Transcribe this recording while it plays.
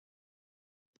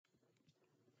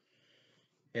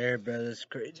Hey, brothers,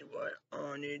 crazy boy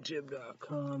on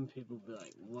YouTube.com. People be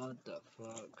like, what the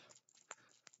fuck?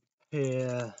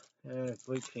 Yeah, if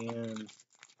we can, we'll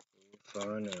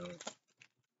find out.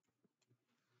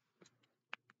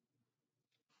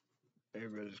 Hey,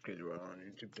 brothers, crazy boy on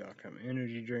YouTube.com.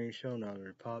 Energy drink show, now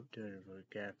they're popped in for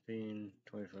caffeine,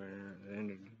 24 hours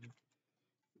energy.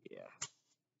 Yeah.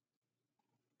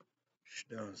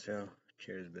 Don't sell.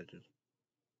 Cheers, bitches.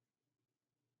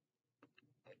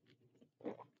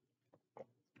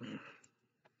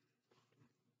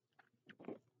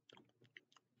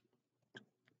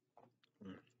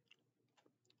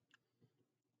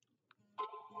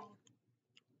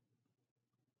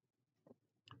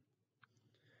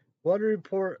 Water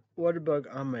report, water bug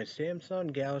on my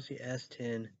Samsung Galaxy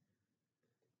S10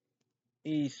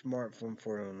 smartphone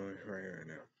for Illinois right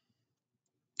now.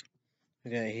 I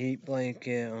got a heat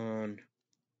blanket on,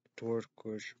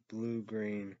 turquoise, blue,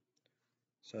 green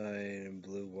side, and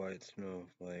blue, white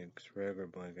snowflakes. Regular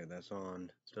blanket that's on,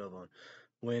 still on.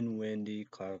 Wind, windy,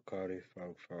 cloudy,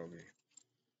 foggy.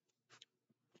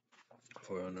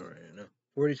 400 right now.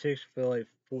 46, feel like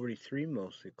 43,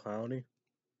 mostly cloudy.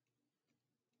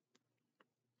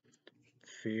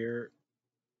 Fear,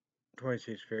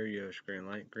 26, fair, yellow, green,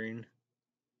 light green.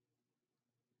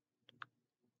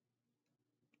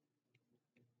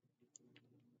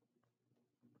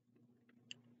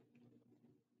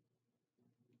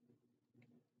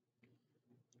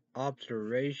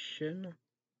 Observation,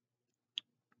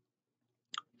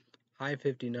 high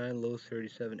 59, low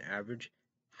 37, average.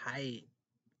 High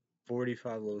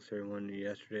 45, low 31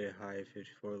 yesterday, high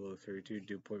 54, low 32,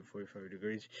 dew point 45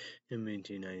 degrees, and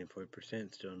maintain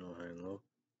 94%, still no high and low.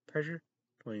 Pressure,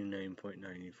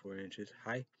 29.94 inches,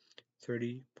 high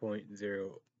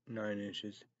 30.09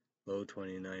 inches, low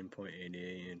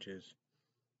 29.88 inches.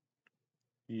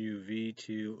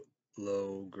 UV2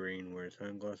 low green, wear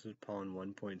sunglasses, pollen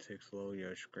 1.6 low,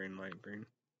 yellowish green, light green.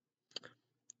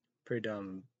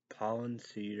 Predominant pollen,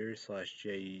 cedar /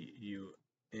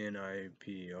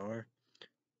 JUNIPER.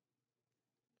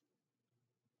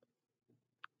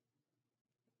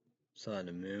 Sun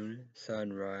and moon,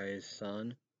 sunrise,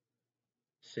 sun,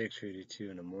 6:52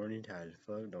 in the morning, tired as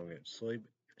fuck, don't get sleep.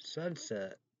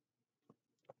 Sunset,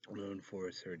 moon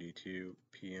 4:32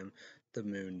 p.m. The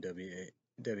moon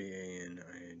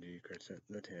WANING crescent,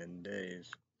 the 10 days.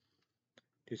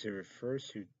 December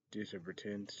 1st to December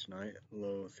 10th, night,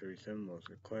 low 37,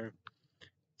 mostly clear.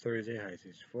 Thursday, high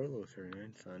 64, low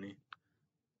 39, sunny.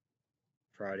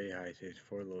 Friday, high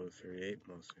 64, low 38,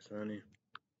 mostly sunny.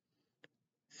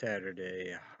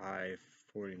 Saturday, high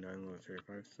 49, low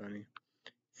 35, sunny.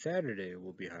 Saturday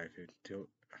will be high 52,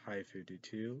 high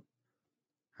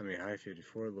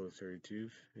 54, low 32,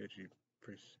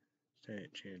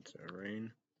 50% chance of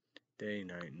rain. Day,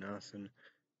 night, nothing.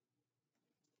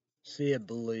 See it,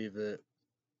 believe it.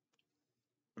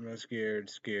 I'm not scared,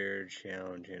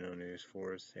 challenge, News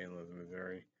 4, St. Louis,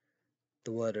 Missouri.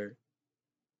 The weather.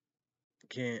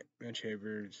 Kent, Mitch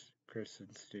Havers, Chris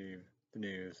and Steve. The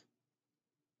news.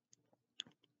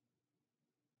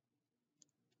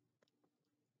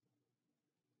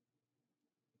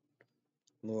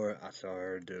 Laura, I saw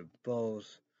her do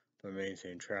both, but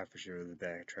maintain traffic. She was the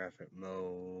back traffic.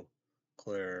 Mo,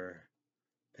 Claire,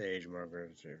 Paige,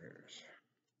 Margaret, Rivers.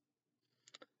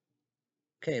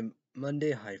 Okay,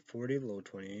 Monday, high 40, low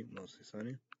 28, mostly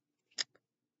sunny.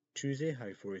 Tuesday,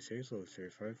 high 46, low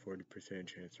 35, 40%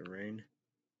 chance of rain.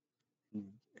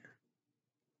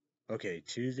 Okay,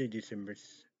 Tuesday,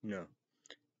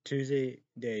 Tuesday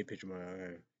day, picture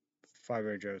my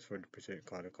 500 drops, 40%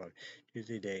 cloudy.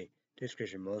 Tuesday day,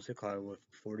 description, mostly cloudy with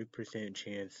 40%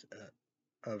 chance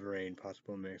of rain,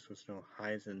 possible mix with snow,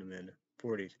 highs in the mid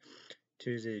 40s.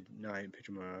 Tuesday night,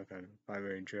 picture my icon,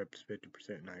 500 drips,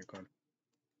 50% night icon.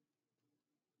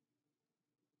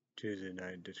 Tuesday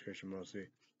night, description, mostly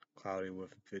cloudy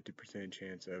with 50%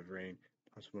 chance of rain,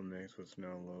 possible mix with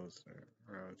snow, lows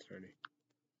around 30.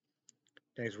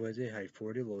 Next Wednesday, high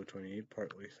 40, low 28,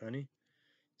 partly sunny.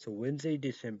 So Wednesday,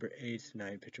 December 8th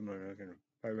night, picture my icon,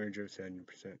 500 drips,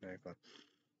 70% night icon.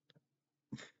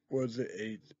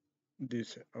 Wednesday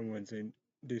 8th, on Wednesday,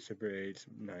 December 8th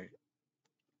night.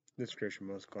 Description,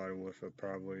 most cloudy with a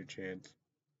probability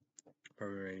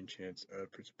rain chance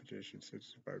of precipitation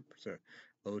 65%.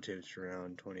 Low temperature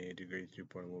around 28 degrees, dew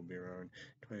point will be around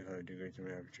 25 degrees, and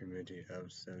average humidity of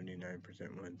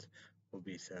 79%. Winds will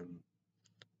be 7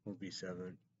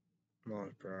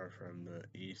 miles per hour from the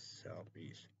east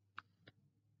southeast.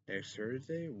 Next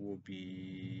Thursday will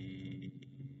be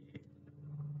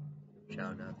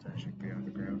shout outs. I should be on the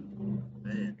ground.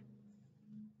 Man.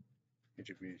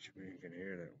 You can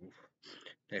hear that. Oof.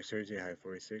 Next Thursday, high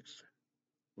 46.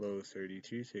 low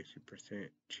 32, 60%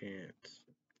 chance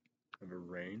of a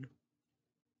rain.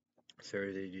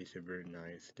 Thursday, December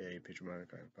 9th, day, pitch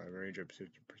modified 5, range up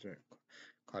 60%,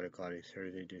 cloudy,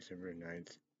 Thursday, December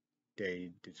 9th, day,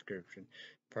 description,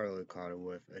 partly cloudy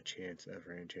with a chance of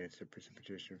rain, chance of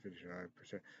precipitation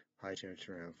 55%, high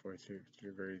temperature around 46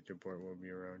 degrees, the port will be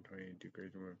around 28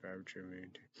 degrees, wind temperature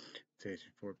moving to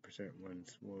 64%,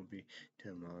 winds will be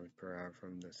 10 miles per hour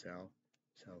from the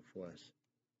southwest.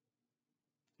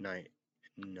 Night,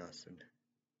 nothing.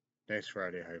 Next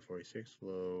Friday, high 46,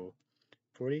 low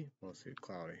 40, mostly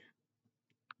cloudy.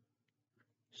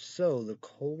 So, the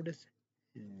coldest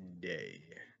day.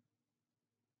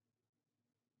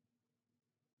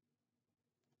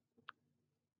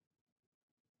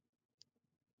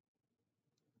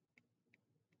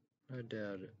 I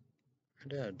doubt it. I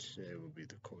doubt today will be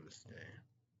the coldest day.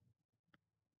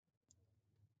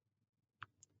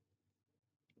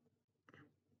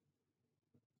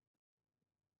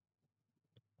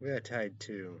 We got tied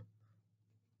to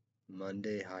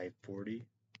Monday, high 40,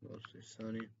 mostly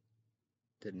sunny.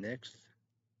 The next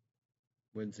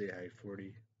Wednesday, high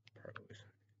 40, partly sunny.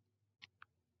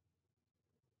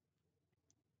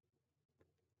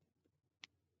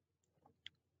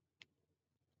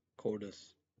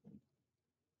 Coldest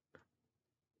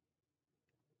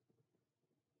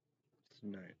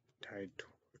tonight, tied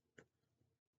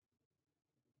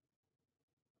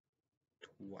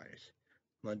twice.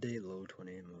 Monday, low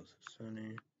 20, mostly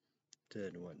sunny.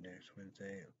 Then what next?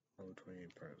 Wednesday, low 20,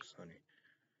 partly sunny.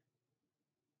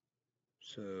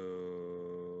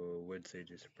 So, Wednesday,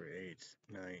 December 8th,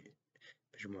 night,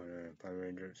 Pishmona,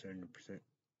 570%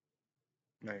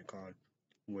 night cloud.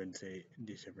 Wednesday,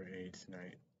 December 8th,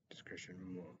 night,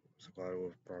 discretion, cloud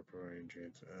with proper rain,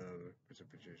 chance of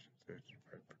precipitation,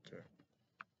 35%.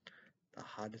 The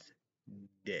hottest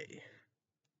day.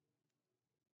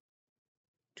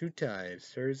 Two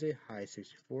times, Thursday, high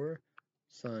 64,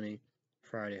 sunny.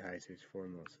 Friday, high 64,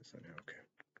 mostly sunny. Okay.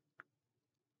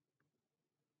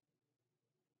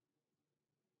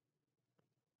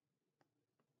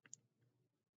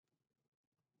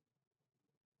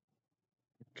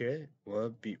 Okay, well,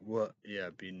 be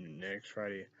next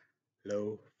Friday,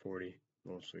 low 40,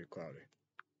 mostly cloudy.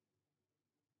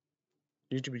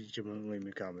 YouTube, leave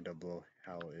me a comment down below.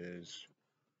 How is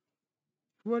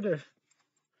what if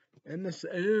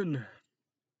MSN?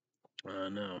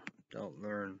 No, don't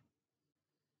learn.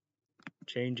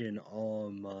 Changing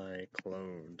all my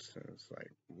clones. It's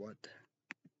like what?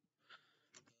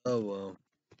 Oh well.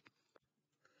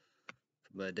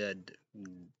 But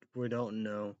we don't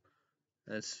know.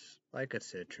 That's like a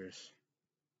citrus.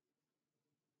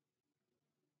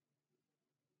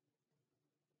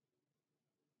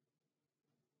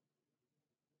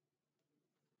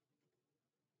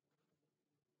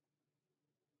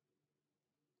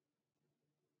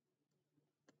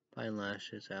 Pine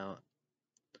lashes out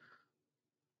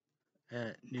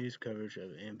at news coverage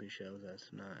of MP shows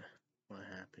that's not what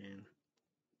happened.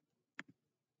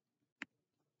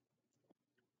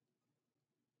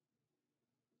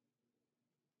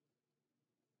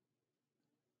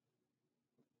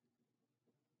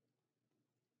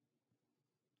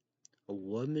 A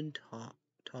woman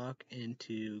talk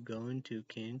into going to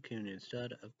Cancun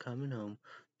instead of coming home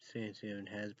to San Diego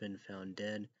has been found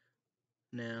dead.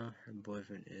 Now her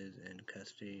boyfriend is in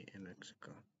custody in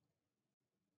Mexico.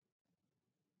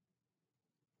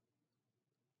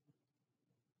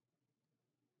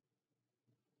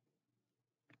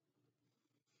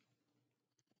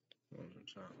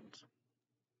 Sounds,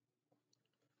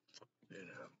 you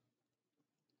know.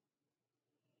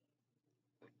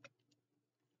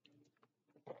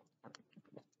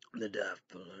 The death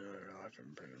penalty life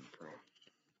in prison pro.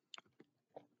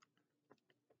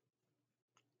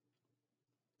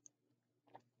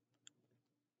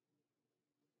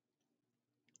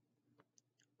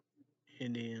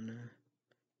 Indiana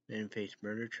then faced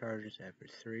murder charges after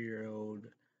 3-year-old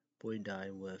boy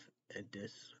died with a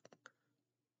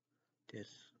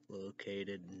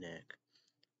dislocated neck.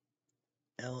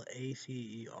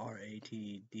 LACERATD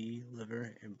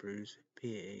liver and bruise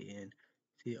PANCREAS.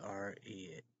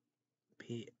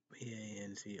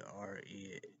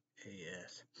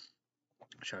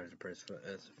 Charges the press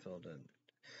as filled in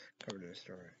covered in the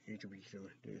story. YouTube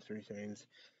do 3 things.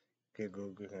 Get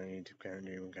Google on YouTube account,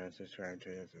 name account, subscribe to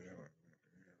this.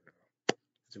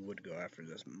 It would go after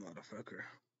this motherfucker.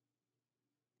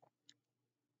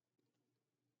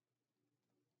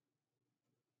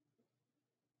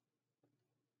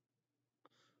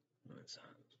 What's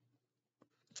that?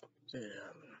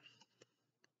 Yeah.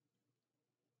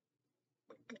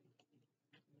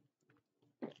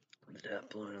 The death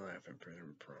penalty life in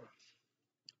prison pro.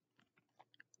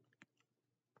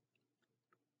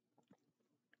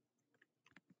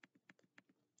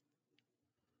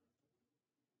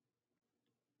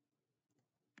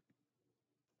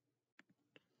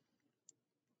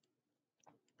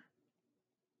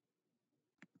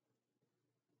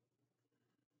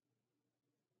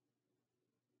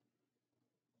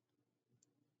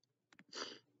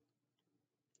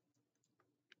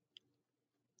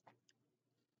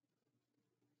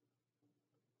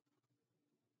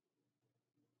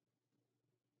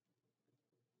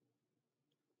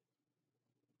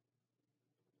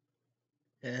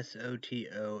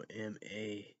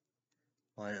 SOTOMAYOR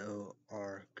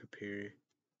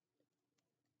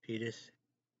fetus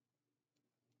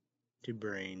to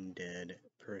brain dead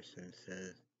person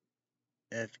says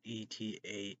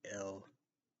FETAL.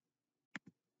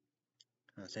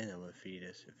 I'm saying that with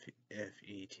fetus.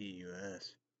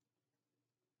 FETUS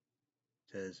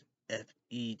says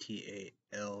FETAL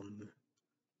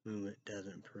movement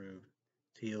doesn't prove.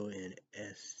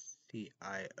 CONSCIOUSNESS.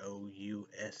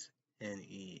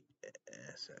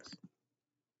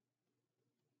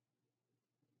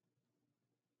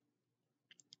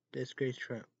 Disgrace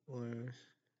Trump was.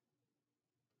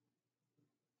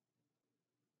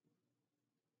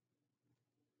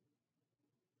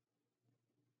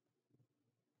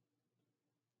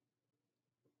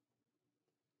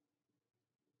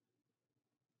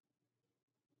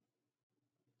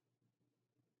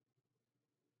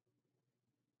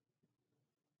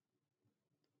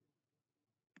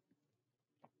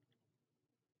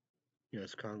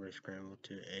 U.S. Congress scrambled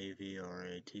to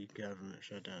AVRAT government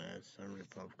shutdown as some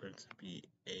Republicans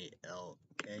BALK.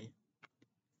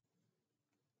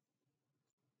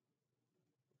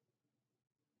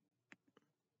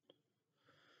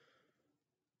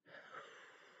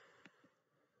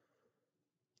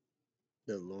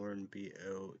 The Lorne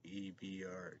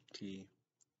BOEBRT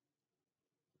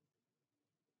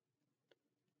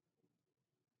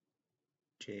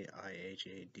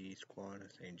JIHAD squad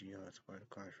of St. Jihad squad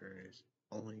contrary is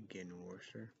only getting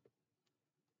worse.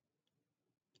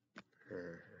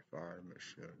 Her environment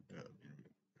showed up.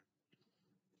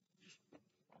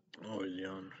 Always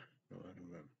young,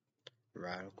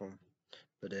 radical.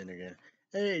 But then again,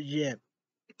 hey, yeah,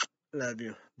 love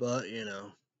you. But, you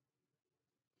know,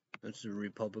 it's the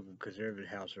Republican Conservative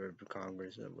House of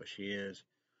Congress, that's what she is.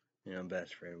 You know,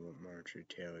 best friend with Marjorie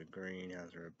Taylor Greene,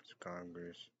 House of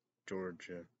Congress,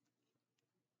 Georgia.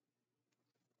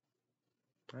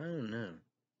 I don't know.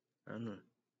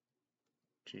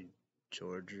 She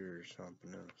Georgia or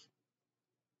something else.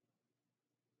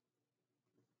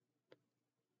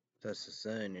 That's the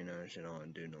thing, you know, she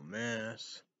don't do no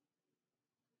mass.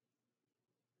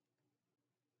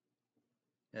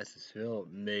 Estes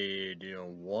Phillips made, you know,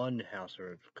 one House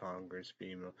of Congress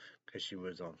female because she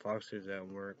was on Fox News at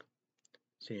work.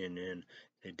 CNN,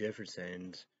 they different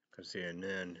things because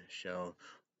CNN show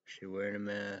she wearing a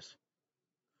mask,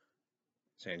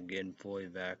 saying getting fully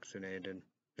vaccinated.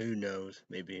 Who knows?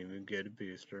 Maybe even get a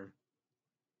booster.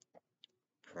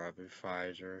 Probably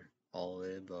Pfizer, all of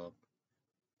the above.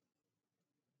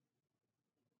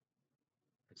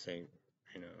 I'd say,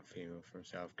 you know, a female from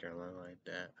South Carolina like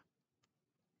that.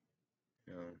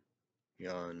 You know,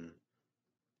 young,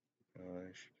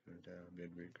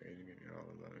 big crazy, you know,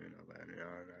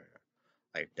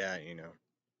 like that, you know.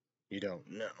 You don't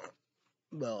know.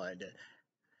 Well, I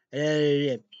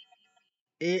did.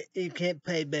 You can't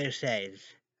play both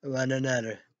sides. One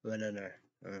another.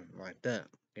 Like that.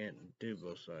 Can't do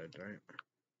both sides, right?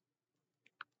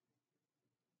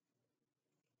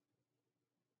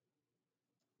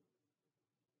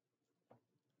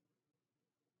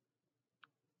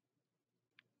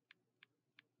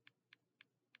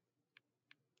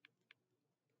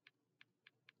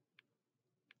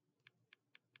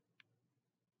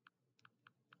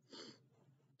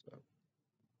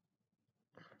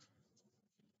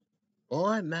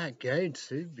 Boy, Matt Gaetz,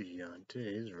 he'd be young too.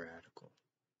 He's radical.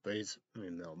 But he's, you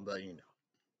know,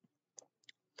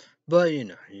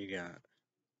 you got.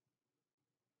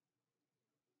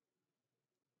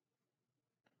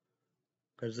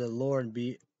 Because the Lord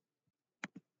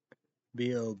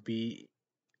BOEBRT,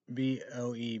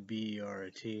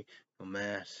 no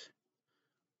mass,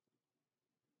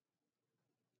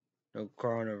 no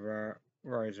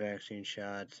coronavirus vaccine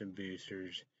shots and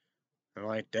boosters. And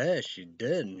like that, she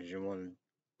did. She wanted,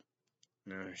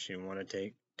 you know, she wanted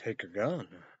to take her gun.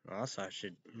 I thought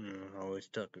she, you know, always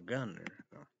took a gun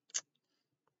there.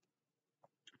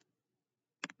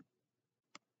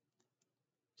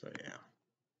 So yeah.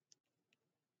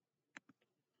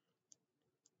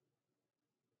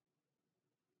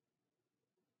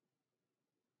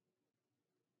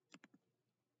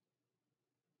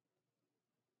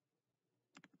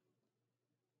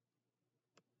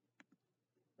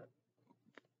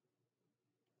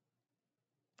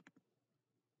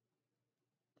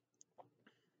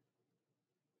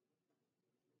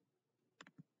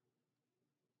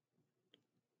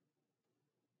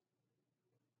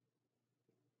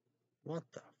 What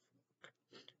the fuck?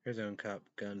 Arizona cop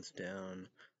guns down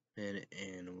man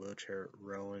in a wheelchair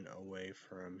rolling away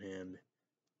from him.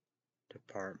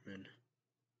 Department.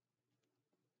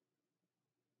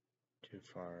 Too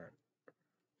far.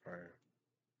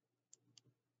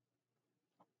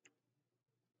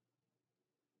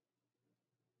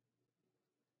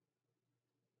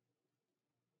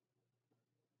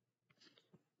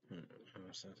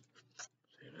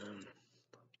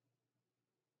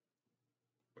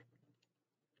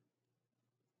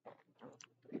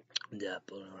 Yeah,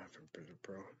 pulling away from Prison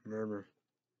Pro. Remember?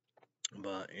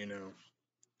 But,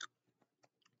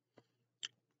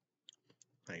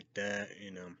 like that,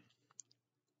 you know,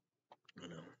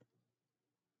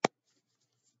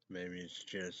 maybe it's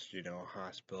just, a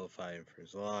hospital fighting for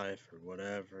his life or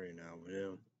whatever, with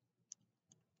him.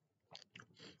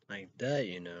 Like that,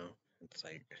 it's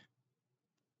like,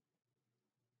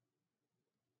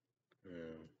 you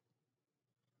know,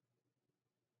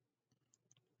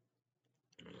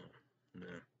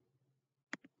 yeah.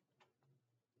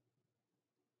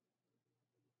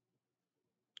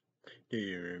 Do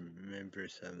you remember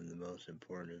some of the most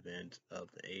important events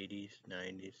of the 80s,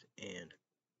 90s, and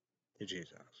the 2000s?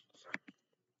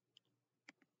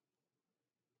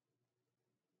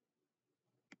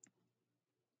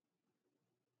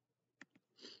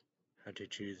 How to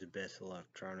choose the best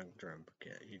electronic drum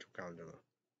kit? You come to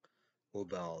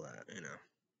about all that,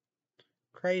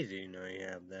 Crazy, you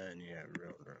have that and you have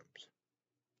real drums.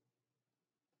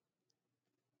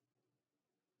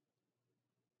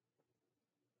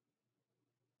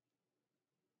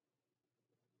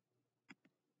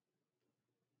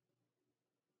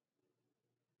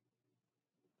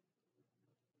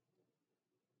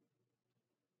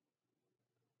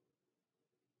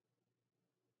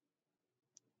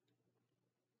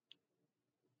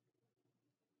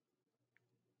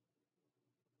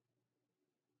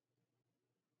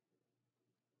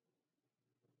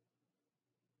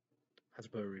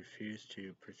 Hospital refused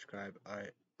to prescribe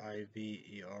IVERMECTIN.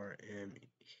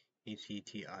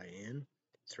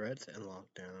 Threats and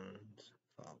lockdowns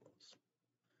follows.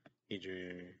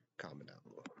 Either comment down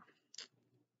below.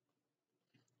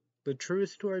 The true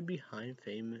story behind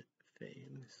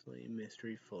famously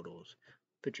mystery photos,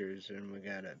 pictures, and we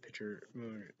got a picture,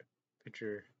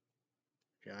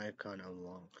 the icon of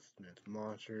Longsmith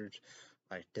monsters,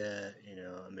 like that,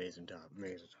 amazing top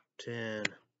 10,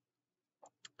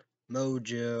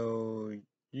 Mojo,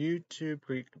 YouTube,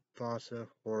 Creepypasta,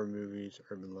 horror movies,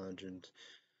 urban legends,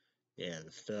 yeah,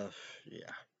 the stuff,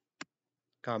 yeah.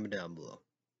 Comment down below.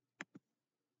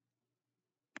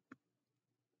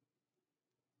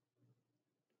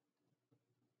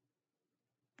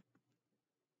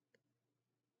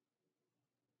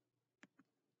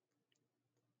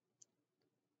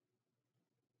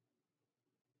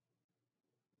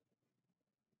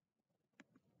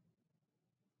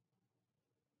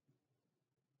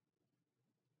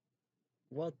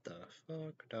 What the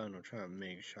fuck? Donald Trump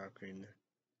makes shocking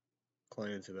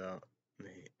claims about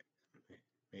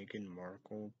Meghan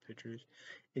Markle pictures.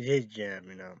 It is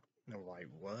jamming up. No, like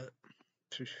what?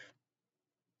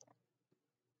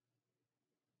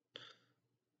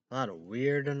 A lot of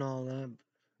weird and all that.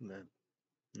 But,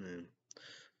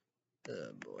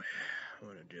 oh boy,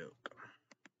 what a joke.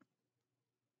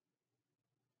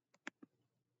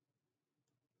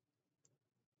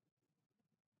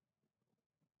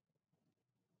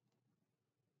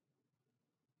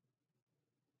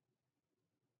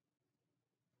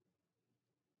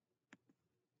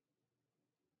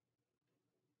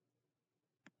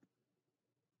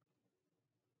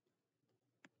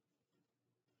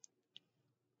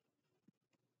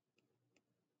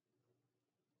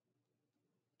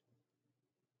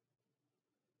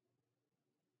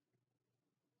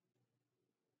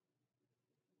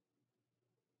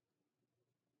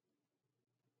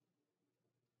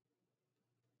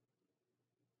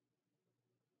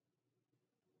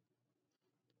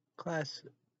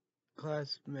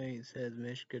 Classmate says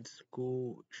Michigan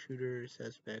school shooter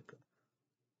suspect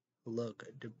look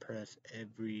depressed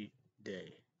every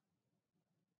day.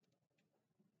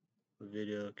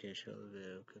 Video can't show the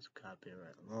video because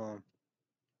copyright law.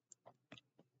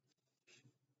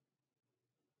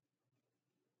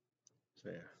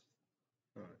 So yeah.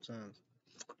 Oh, it sounds.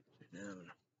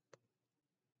 No.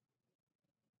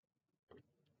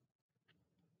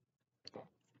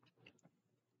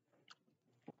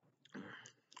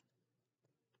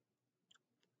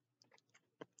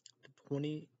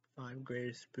 25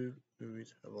 greatest spoof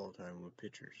movies of all time with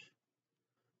pictures.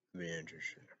 Be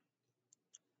interesting.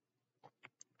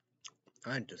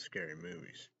 I like the scary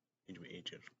movies. Need to be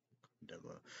ancient.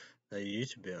 They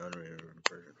used to be an unrated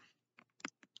version.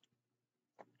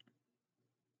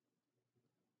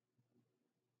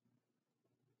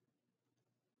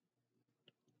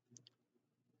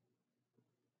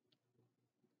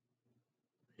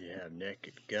 You have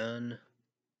Naked Gun.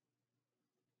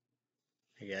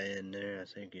 The guy in there, I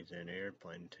think he's in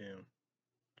Airplane too.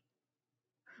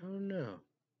 I don't know.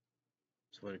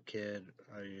 It's what a kid,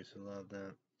 I used to love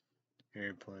that.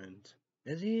 Airplanes.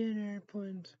 Is he in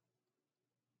Airplanes?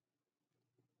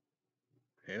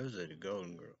 He was in the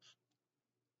Golden Girls.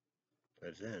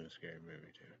 That's in a scary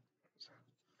movie too.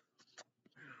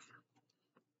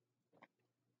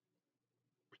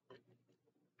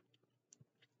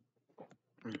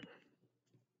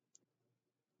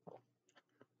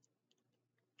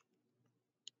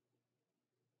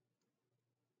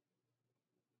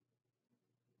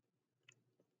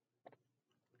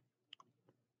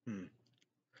 Hmm.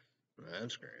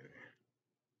 That's crazy.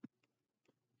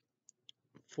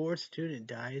 Fourth student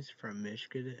dies from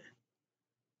Michigan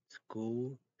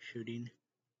school shooting.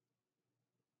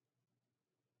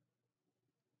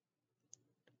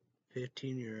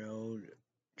 15-year-old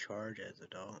charged as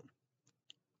adult.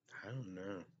 I don't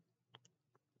know.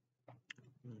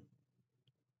 Hmm.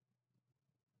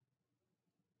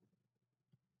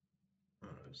 Oh,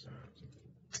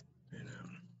 you know.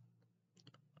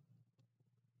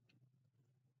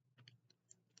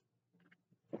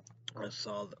 I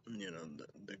saw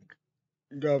the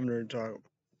governor talk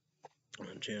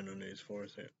on Channel News 4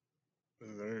 was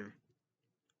there.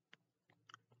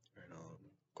 And of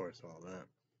course all that.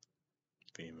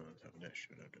 Females having that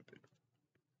shit out of it.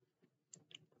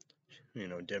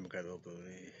 Democrats will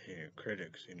believe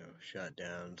critics,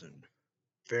 shutdowns and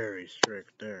very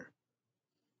strict there.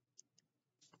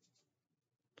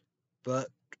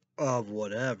 But of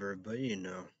whatever, but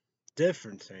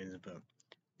different things, but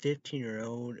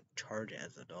 15-year-old charged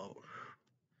as adult.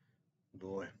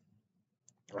 Boy,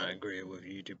 I agree with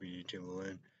YouTube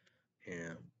Lynn.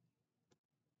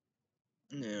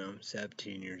 Yeah,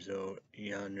 17 years old,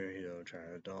 younger,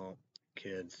 child adult,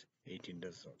 kids, 18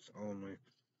 adults only.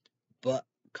 But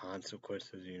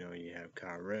consequences, you have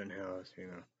Kyle Rittenhouse,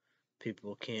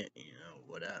 people can't,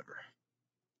 whatever.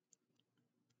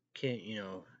 Can't,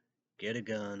 get a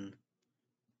gun,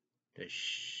 just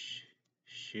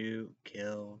shoot,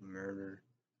 kill, murder,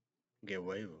 get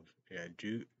away with it.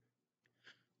 Yeah,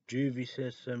 juvie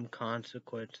system,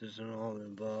 consequences and all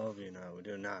involved, we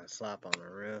do not slap on the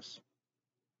wrist.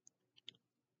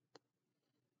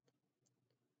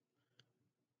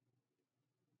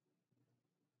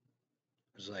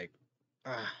 It's like,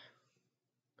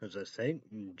 because I think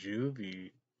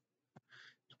juvie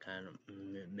kind of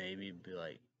maybe be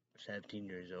like 17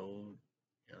 years old,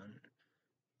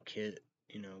 kids,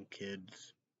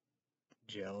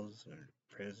 jails or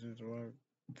prisons or whatever,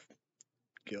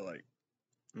 get like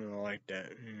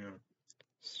that,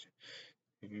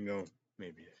 you can go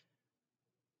maybe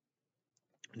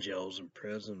jails and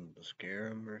prison to scare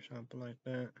them or something like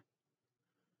that.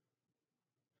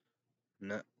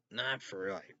 Not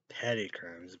for like petty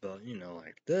crimes, but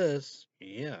like this,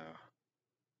 yeah.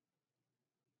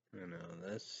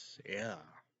 This, yeah.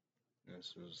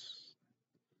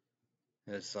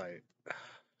 It's like,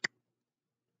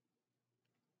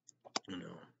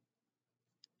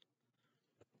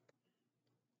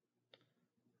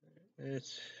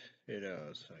 it's,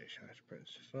 it's like,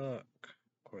 fuck.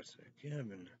 Of course,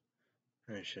 again,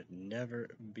 it should never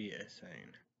be a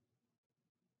thing.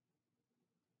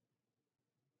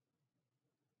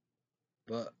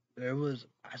 But there was,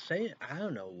 I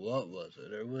don't know what was it.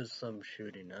 There was some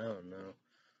shooting, I don't know.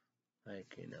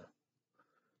 Like,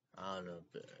 I don't know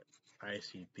if the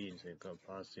ICP, St.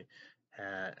 Posse,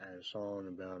 had a song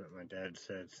about it. My dad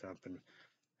said something.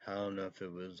 I don't know if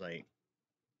it was like,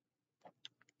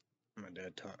 my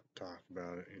dad talked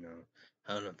about it,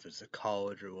 I don't know if it's a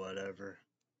college or whatever.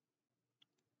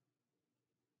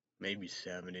 Maybe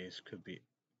 70s, could be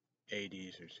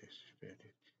 80s or 60s,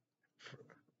 50s.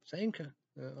 Same kind,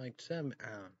 like 7, I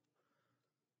don't know.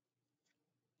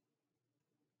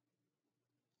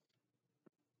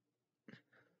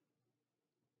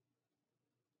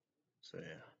 So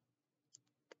yeah.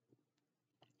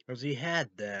 Because he had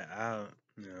that, I don't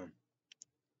know.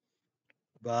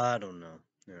 But I don't know,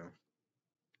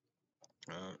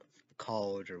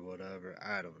 college or whatever,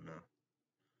 I don't know.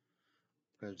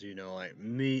 Because,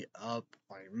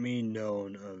 like me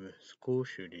knowing of school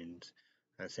shootings,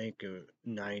 I think it was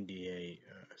 98,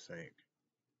 I think,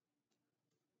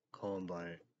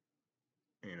 Columbine,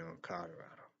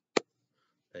 Colorado.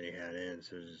 Then you had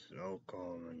instances in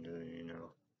Oklahoma and,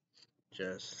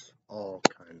 just all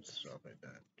kinds of stuff like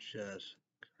that. Just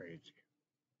crazy.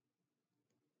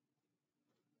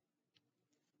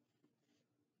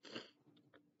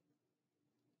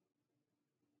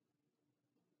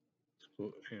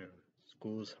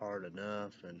 School's hard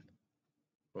enough, and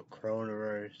with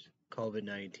coronavirus,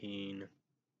 COVID-19,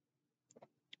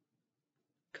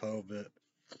 COVID,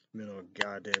 middle of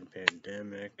goddamn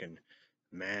pandemic, and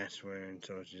mask wearing,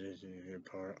 social distancing,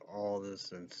 part all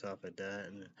this and stuff like that,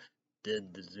 and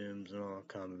did the zooms and all,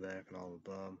 coming back and all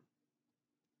above.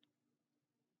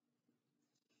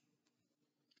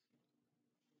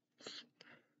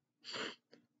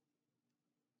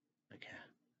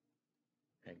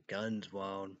 Like, guns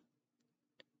wild.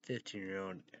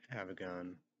 15-year-old have a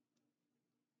gun.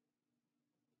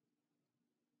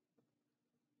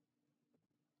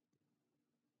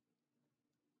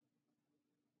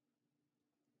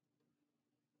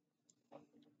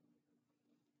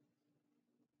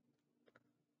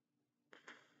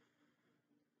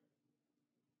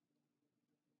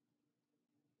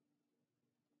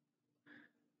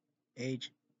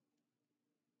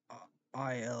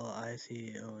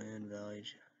 HILICON value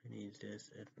needs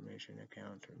this information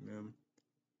account removed.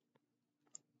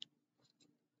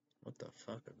 What the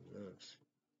fuck is this?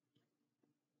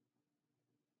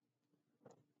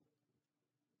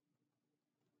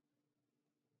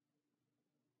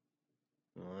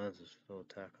 Well, that's just full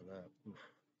attack of that.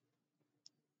 Oof.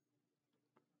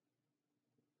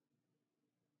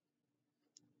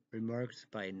 Remarks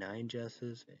by 9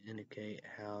 justices indicate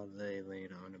how they lean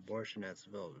on abortion. That's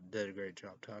did a great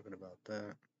job talking about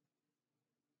that.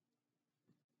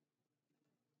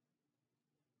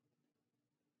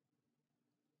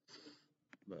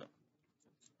 But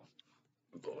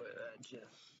boy, that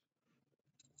just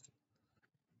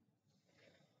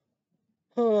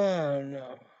I don't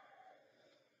know.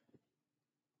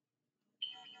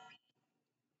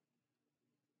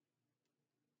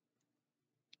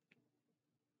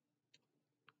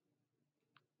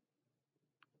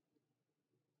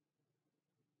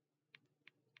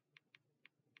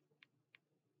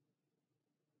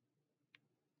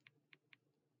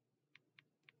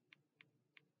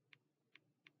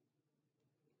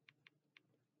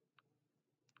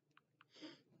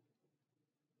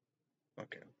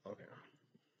 Okay.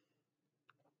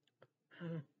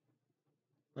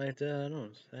 Like that, I don't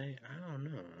know. I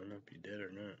don't know if you did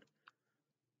or not.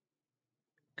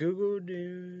 Google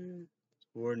News.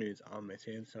 War news on my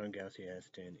Samsung Galaxy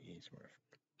S10e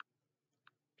smartphone.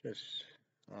 Just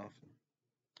awesome.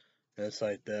 It's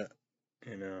like that,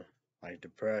 like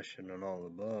depression and all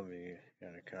above. You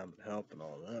gotta come and help and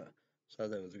all that. So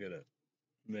that was gonna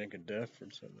make a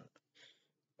difference in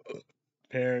that.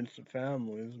 Parents and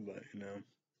families, but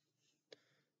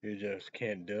you just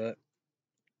can't do it.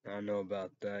 I know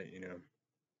about that,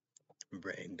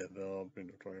 brain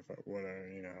developing 25, whatever,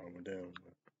 how we're doing.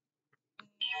 But.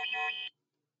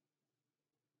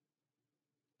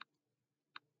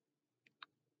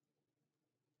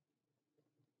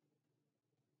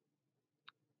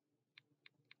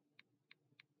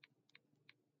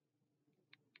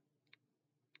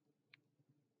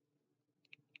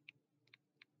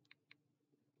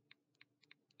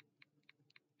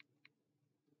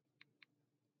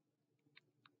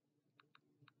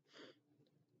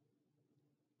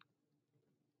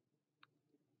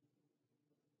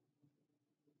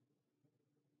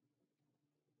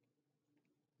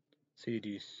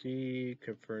 CDC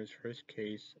confirms first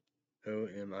case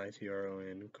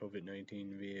Omicron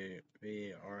COVID-19 variant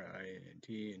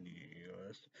in the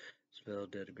U.S. Spill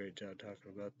did a great job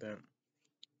talking about that.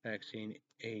 Vaccine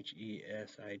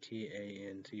HESITANCY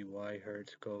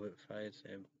hurts COVID fights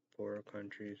in 4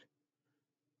 countries.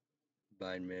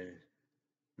 Biden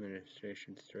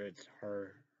administration threats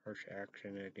harsh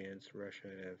action against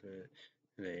Russia if it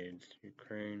invades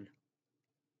Ukraine.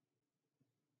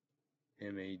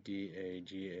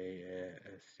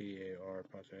 MADAGASCAR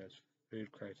process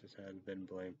food crisis has been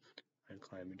blamed on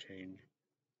climate change.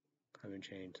 Climate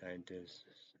change scientists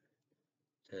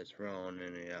says wrong,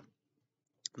 and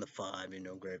the 5,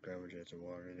 great grandmothers of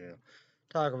water,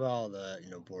 talk about all that,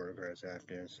 border guards,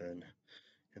 Afghanistan,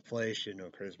 inflation,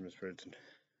 no Christmas fruits,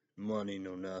 money,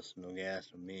 no nuts, no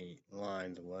gas, no meat,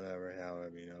 lines, whatever, however,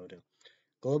 the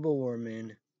global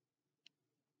warming,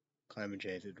 climate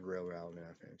change is real in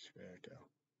Afghanistan.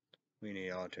 We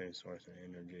need alternate sources of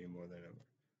energy more than ever.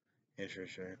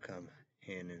 Infrastructure come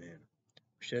hand in hand.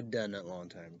 We should have done that a long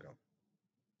time ago.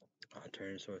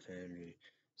 Alternate source of energy.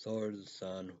 Solar, the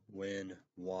sun, wind,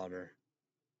 water.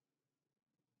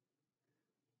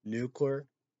 Nuclear.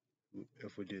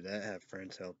 If we do that, have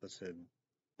friends help us to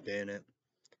ban it.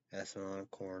 Ethanol,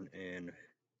 corn, and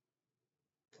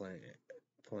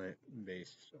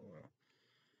plant-based oil.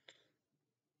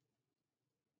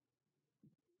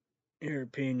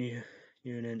 European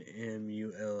Union,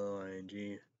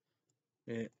 MULING,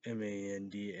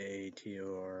 MANDATORY,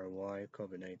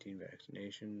 COVID-19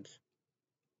 vaccinations.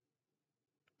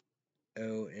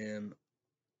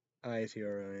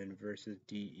 OMICRON versus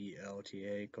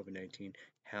DELTA, COVID-19,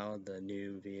 how the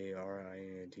new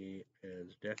variant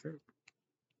is different.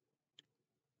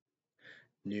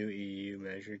 New EU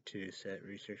measure to set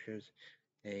researchers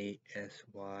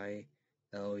ASYLUM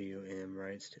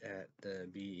rights at the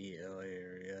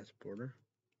BELARES border.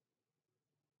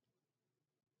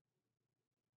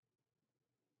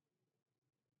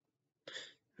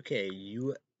 Okay,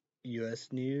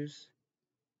 U.S. News.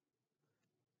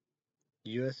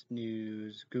 U.S.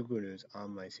 News, Google News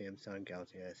on my Samsung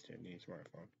Galaxy S10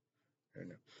 smartphone. I don't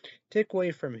know.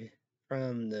 Takeaway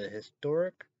from the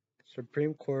historic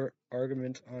Supreme Court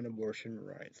arguments on abortion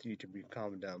rights. YouTube,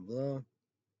 comment down below.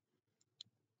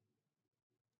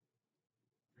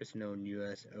 First known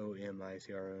U.S.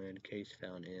 OMICRON case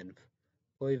found in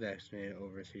fully vaccinated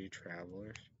overseas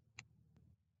travelers.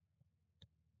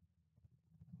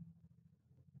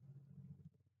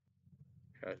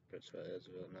 President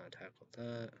will not tackle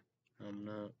that. I'm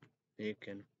not.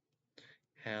 Aiken.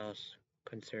 House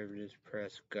conservatives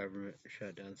press government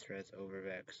shutdown threats over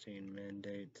vaccine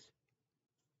mandates.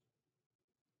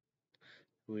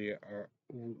 We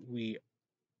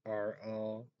are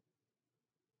all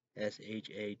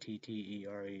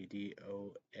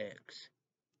SHATTEREDOX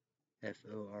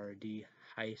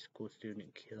high school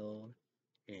student killed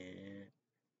and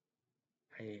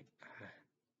high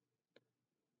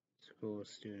school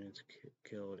students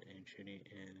killed and shooting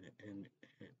and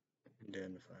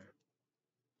identified.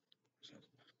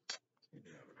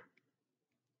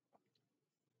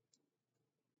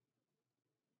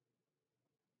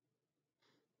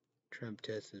 Trump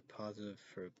tested positive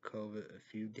for COVID a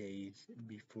few days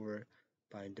before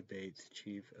Biden debates.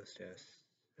 Chief of Staff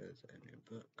says a new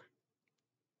book.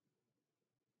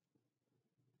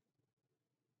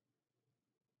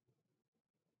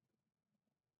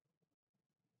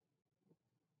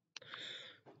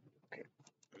 Okay.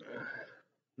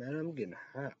 Man, I'm getting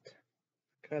hot.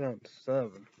 Cut on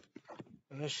 7.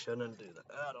 I shouldn't do that.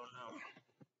 I don't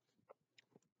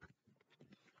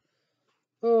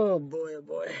know. Oh boy, oh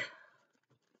boy.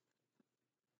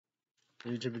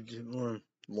 YouTube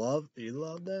love? Do you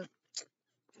love that?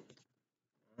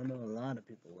 I know a lot of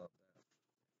people love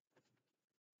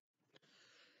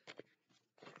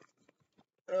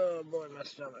that. Oh boy, my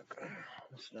stomach.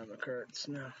 My stomach hurts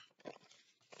now.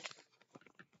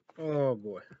 Oh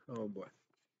boy, oh boy.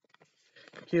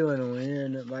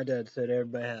 QAnon. My dad said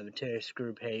everybody have a terrorist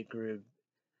group, hate group,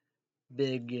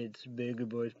 bigots, bigger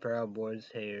boys, proud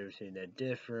boys, haters, see that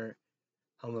different,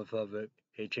 homophobic,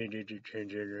 hate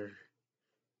transgender,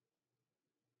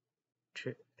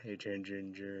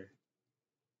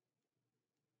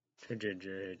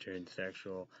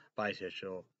 transsexual,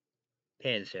 bisexual,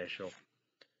 pansexual.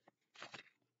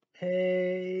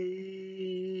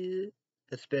 Hey,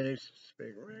 Hispanics,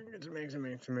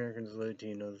 Mexican Americans,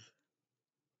 Latinos,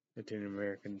 Latino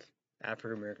Americans,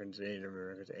 African Americans, Asian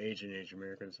Americans, Asian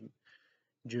Americans,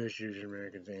 Jewish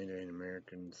Americans, Indian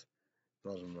Americans,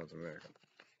 Muslim Americans.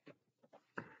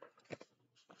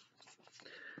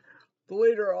 The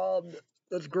leader of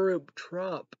this group,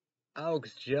 Trump,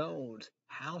 Alex Jones,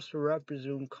 House of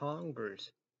Representatives,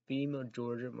 Congress, female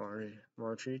Georgia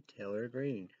Marjorie Taylor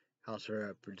Greene, House of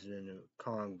Representatives,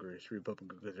 Congress,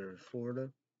 Republican Conservative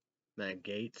Florida, Matt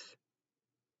Gaetz,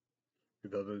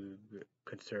 Republican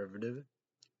Conservative,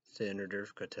 Senator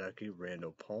of Kentucky,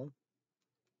 Randall Paul,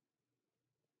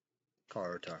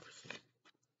 Autocracy.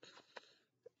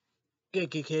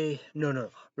 KKK,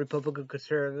 Republican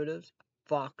Conservatives,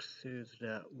 Fox News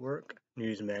Network,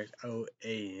 Newsmax,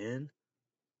 OAN,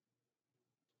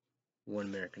 One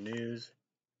American News,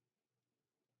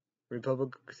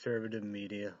 Republican Conservative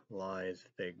Media, Lies,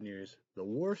 Fake News. The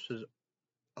worst is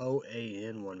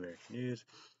OAN, One American News.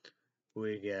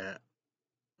 We got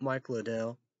Mike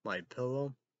Liddell, My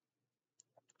Pillow,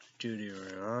 Judy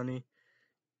Giuliani,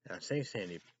 I think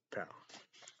Sandy Powell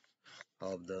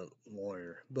of the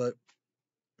lawyer, but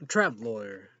Trump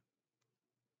lawyer,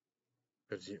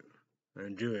 because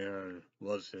and Giuliani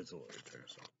was his lawyer too,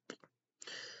 so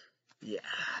yeah.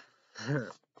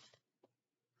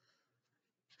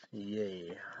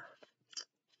 Yeah.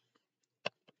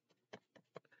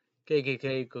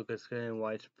 KKK, Ku Klux Klan,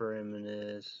 white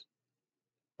supremacists,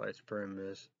 white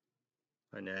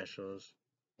nationalists,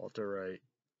 alt-right,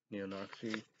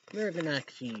 neo-Nazis, American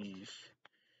Nazis.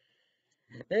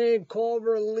 Hey,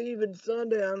 Culver leaving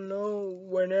Sunday. I don't know,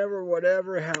 whenever,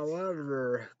 whatever,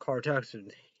 however. Carl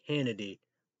Tuxton, Hannity,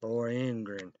 Laura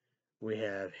Ingraham. We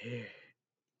have here.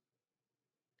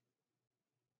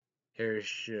 Here's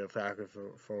faculty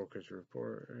focus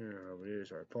report. I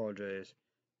apologize.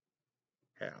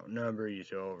 Outnumber you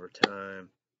to overtime.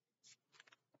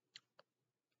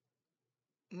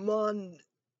 Morning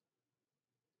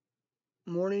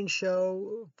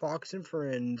show, Fox and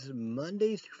Friends,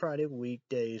 Monday through Friday,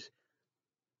 weekdays,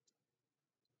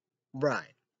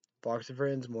 Right. Fox and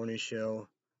Friends morning show,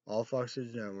 all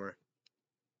Fox's Network,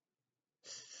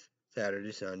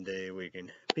 Saturday, Sunday,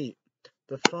 weekend. Pete,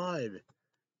 the five,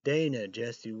 Dana,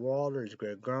 Jesse Walters,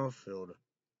 Greg Garfield.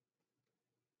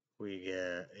 We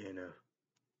got,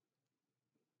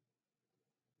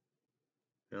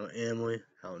 Emily,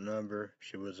 Outnumber.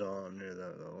 She was on there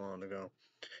that long ago.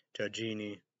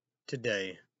 Judgini,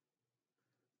 Today,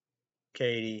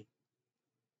 Katie,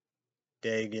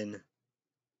 Dagan,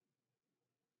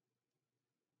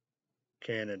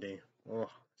 Kennedy.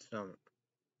 Oh, stomach.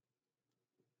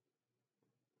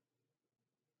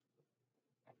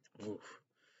 Oof.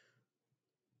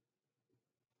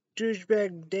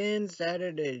 Douchebag Dan,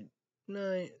 Saturday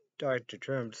night. Dr.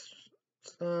 Trump's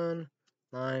son,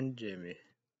 Line Jimmy.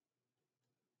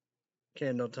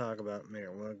 Kendall talk about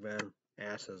Mayor Wugman.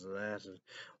 Asses of asses.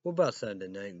 What about Sunday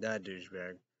night? That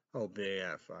douchebag. Oh, big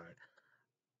got fired.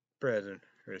 President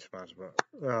responsible.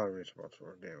 Well, responsible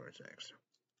for damage next.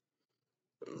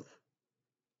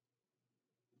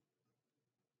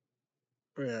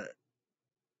 Yeah.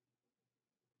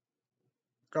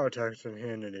 Go Texas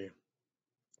Hannity.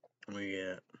 We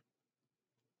got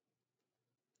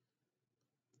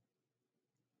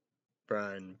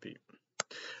Brian P.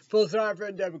 Full stop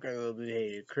for Democrat will be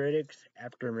hated. Critics,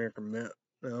 African American male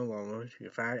woman, she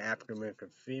fired. African American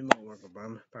female worker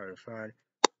bomb, probably fired.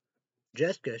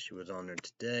 Jessica, she was on there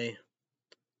today.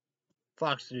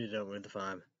 Fox News over with the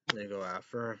 5. They go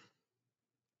after her.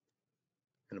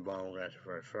 And the bomb got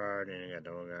fired, and you got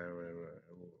the one guy,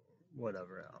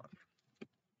 whatever else.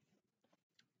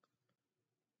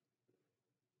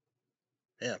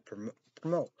 Yeah,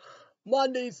 promote.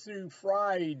 Monday through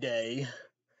Friday,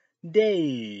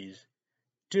 days.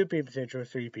 2 p.m. Central,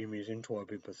 3 p.m. Eastern, 12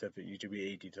 p.m. Pacific. YouTube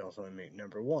 80 to also make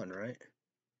number 1, right?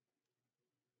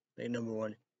 Make number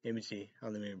 1, NBC,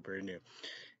 on the main brand new.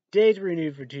 Days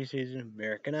renewed for 2 seasons.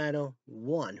 American Idol,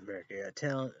 1. America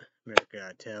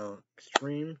Got Talent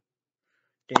Extreme.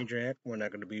 Danger Act, we're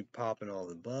not going to be popping all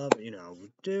the above, you know how we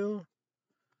do.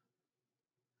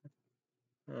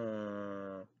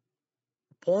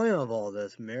 Point of all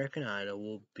this, American Idol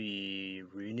will be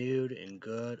renewed and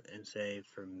good and safe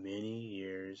for many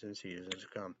years and seasons to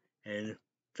come. And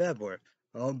February,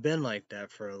 well, been like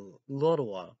that for a little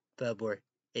while. February,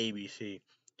 ABC,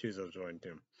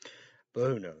 2022. But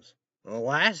who knows? Well,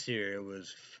 last year it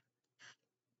was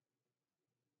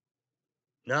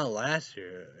not last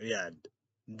year. Yeah,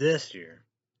 this year,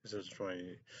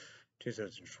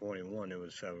 2021. It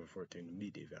was February 14th,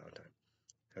 BD Valentine.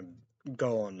 And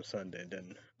go on the Sunday,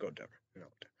 then go Denver.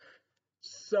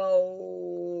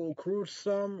 So, crude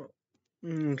sum.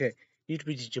 Okay,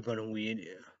 YouTube teacher button weed.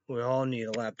 We all need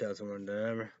a laptop somewhere.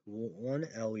 Number 1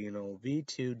 LUNOV,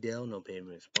 2 Dell, no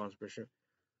payment sponsorship.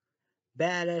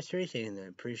 Badass 3, saying that I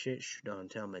appreciate. Don't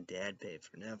tell my dad paid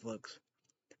for Netflix.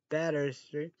 Badass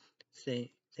 3,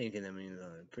 thinking that means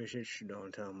I appreciate.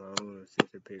 Don't tell my older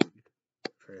sister paid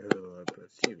for Hulu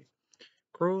TV.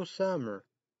 Cruel Summer,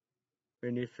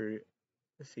 ready for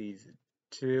season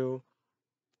 2.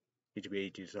 YouTube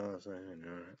 80 songs and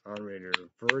unrated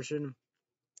version.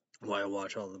 Why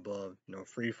watch all the above?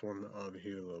 Freeform of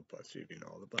Hulu plus TV and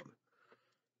all the above.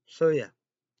 So yeah,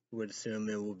 would assume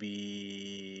it will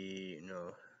be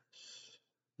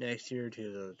next year,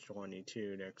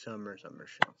 2022, next summer show.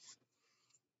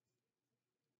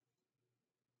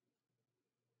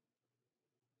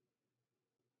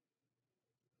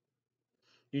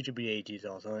 YouTube 80 is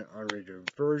also an unrated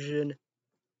version.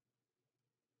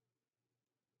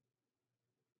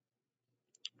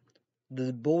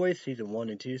 The Boys season 1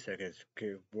 and 2 seconds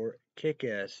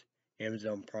kick-ass.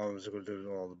 Amazon Prime was going to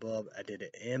do all the above. I did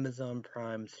an Amazon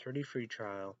Prime 30 free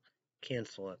trial,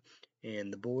 cancel it,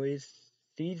 and The Boys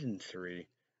season 3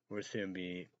 will soon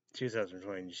be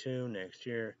 2022 next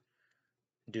year.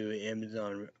 Do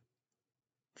Amazon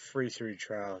free 3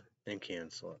 trial, then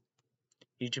cancel it.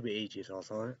 YouTube 80 is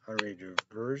also an unrated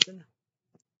version.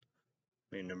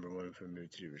 Made number 1 for movie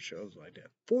TV shows like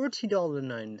that.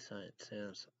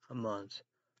 $14.99 a month.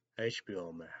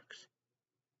 HBO Max.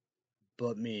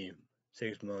 But me,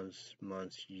 6 months,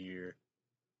 year,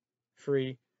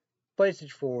 free,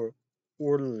 PlayStation 4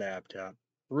 or the laptop.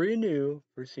 Renew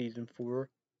for season 4,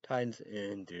 Titans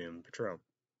and Doom Patrol.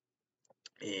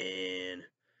 And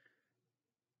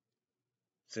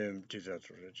Zoom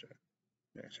 2022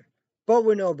 next year. But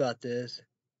we know about this.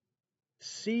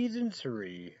 Season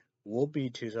 3 will be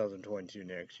 2022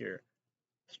 next year.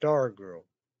 Stargirl,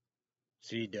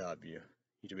 CW,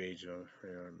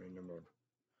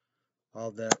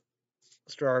 all that.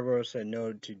 Stargirl said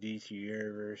no to DC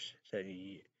Universe, said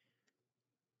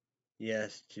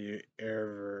yes to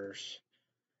Arrowverse,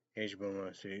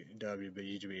 HBMCW, but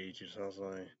UGBH is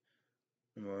also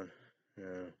on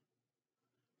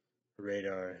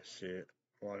radar, see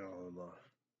what all about.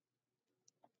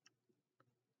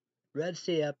 Red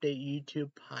State Update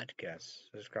YouTube podcast.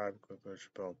 Subscribe, click on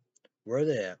the Where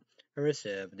they at? Red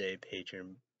State Update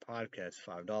Patreon podcast,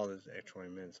 $5, extra 20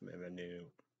 minutes, maybe I knew.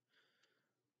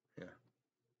 Yeah.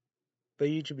 But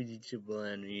YouTube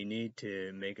Blend, you need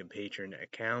to make a Patreon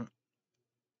account.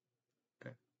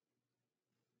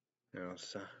 You know,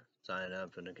 sign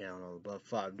up an account all above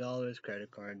 $5, credit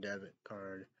card, debit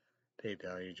card,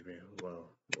 PayPal, YouTube,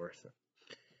 well worth it.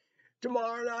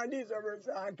 Tomorrow night, December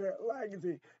 2nd,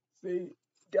 Legacy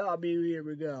CW, here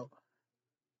we go.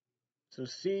 So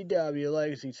CW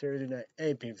Legacy Thursday night,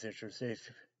 8 p.m. Central,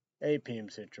 8 p.m.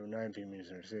 Central, 9 p.m.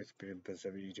 Eastern, 6 p.m.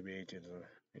 Pacific, YouTube 18,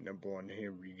 number one,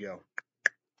 here we go.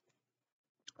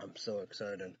 I'm so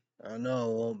excited. I know I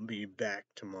won't be back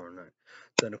tomorrow night.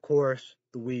 Then, of course,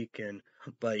 the weekend,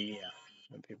 but yeah.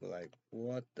 And people are like,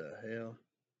 what the hell?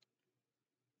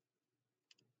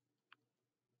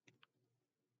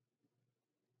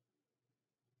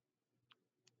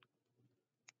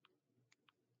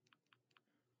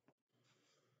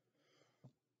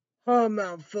 Oh,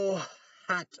 mouthful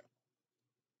hot.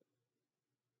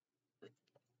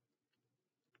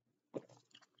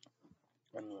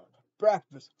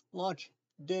 Breakfast, lunch,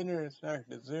 dinner, snack,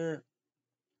 dessert.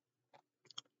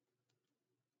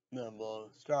 No, well,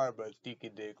 Starbucks,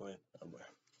 Deacon Dickling.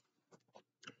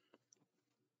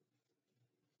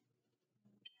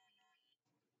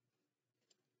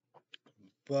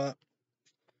 But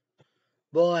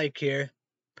like here,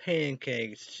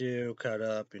 pancakes too, cut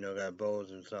up, got bowls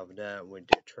and stuff like that. Went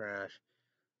to trash.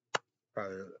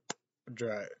 Probably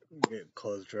dry, get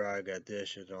clothes dry, got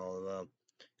dishes, all of them.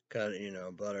 Cut,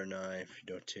 butter knife,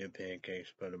 2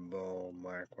 pancakes, put a bowl,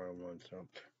 microwave one, so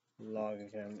log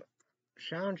again.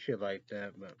 Sound shit like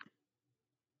that, but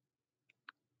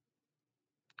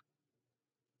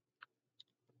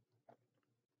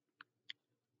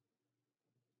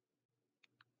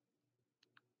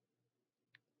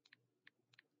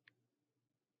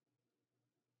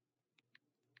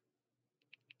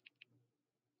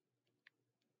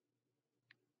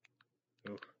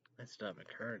oof, my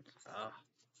stomach hurts.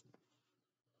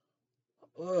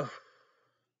 Ugh.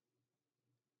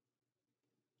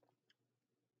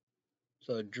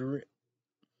 So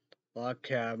log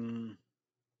cabin.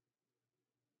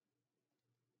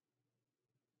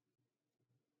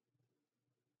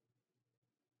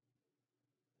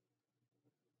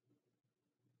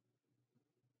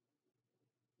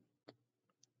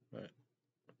 But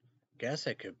guess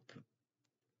I could.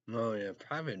 Oh yeah,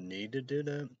 probably need to do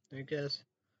that. I guess.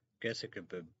 Guess it could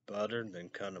be buttered, then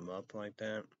cut them up like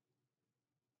that.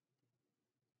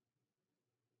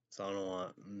 So I don't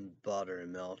want butter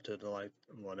and melted like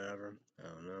whatever. I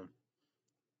don't know.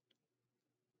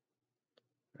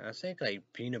 I think like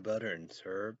peanut butter and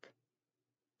syrup,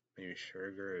 maybe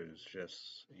sugar is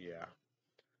just yeah.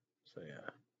 So yeah,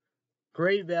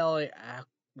 great value,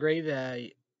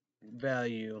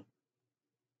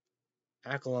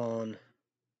 Accolon,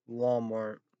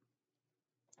 Walmart,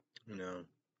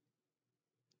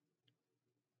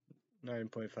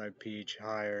 9.5 pH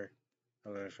higher.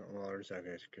 Electric water,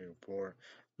 second security poor.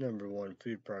 Number one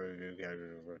food product review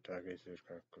category over Kentucky,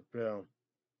 Bill.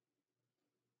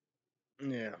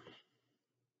 Yeah.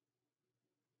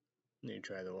 Need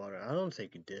to try the water. I don't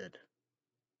think he did.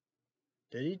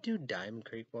 Did he do Diamond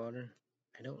Creek water?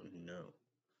 I don't know.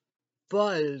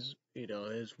 But his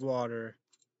water.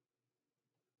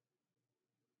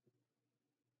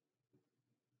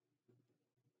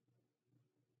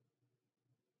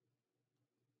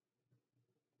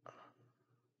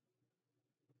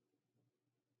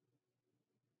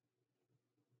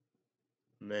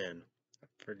 Man, I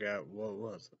forgot what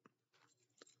was it.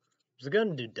 I was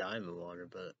gonna do Diamond water,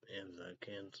 but Amazon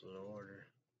canceled the order.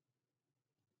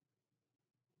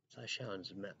 So I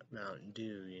challenged Mountain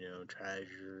Dew,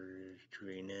 Treasures,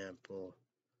 Green Apple.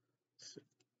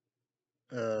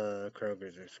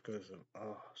 Kroger's exclusive.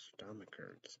 Oh, stomach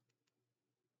hurts.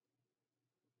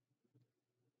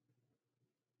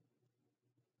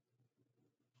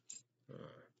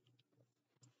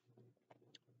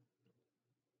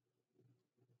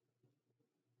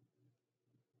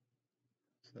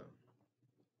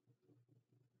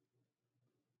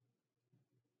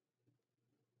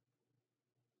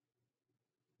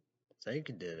 So you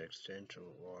could do extension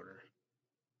water.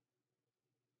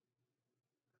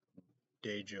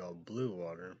 Day-Gel blue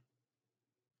water.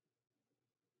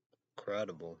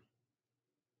 Credible.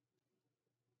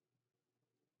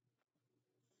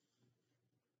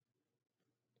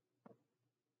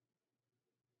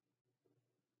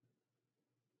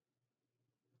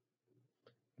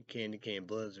 Candy Cane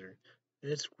Blizzard.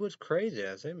 It's what's crazy.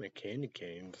 I say my candy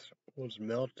canes was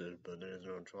melted, but there's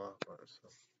no chocolate. So.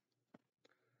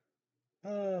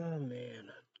 Oh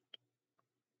man.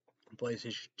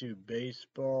 PlayStation 2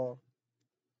 baseball.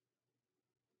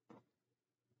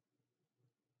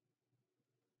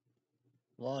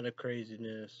 A lot of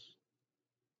craziness.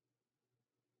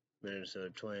 Minnesota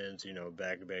Twins,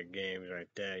 back-to-back games like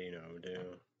that,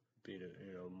 do beat it,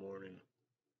 morning.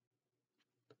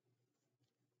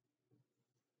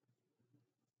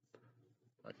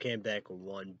 I came back with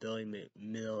 $1 billion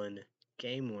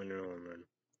game winner home run.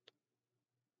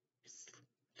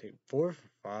 I think 4 for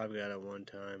 5 got it one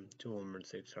time, 2 home runs,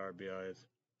 6 RBIs.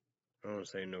 I don't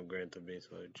say no Grand Theft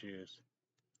Baseball juice.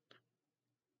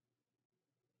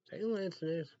 Second Lance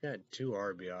Nix got 2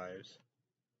 RBIs.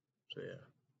 So yeah.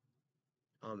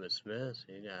 Thomas Smith,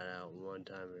 he got out one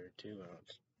time or 2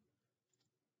 outs.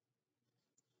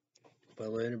 But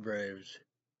Atlanta Braves,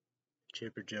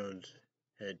 Chipper Jones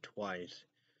had twice.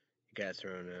 He got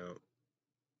thrown out.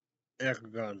 Edgar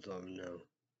Gonzalez, no.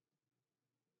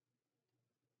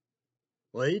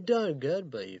 Well, he done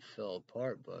good, but he fell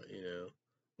apart. But,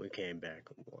 we came back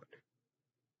and won.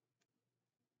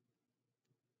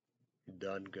 He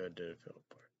done good, then fell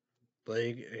apart. But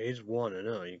he's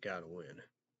 1-0. You gotta win.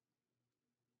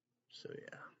 So,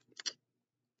 yeah.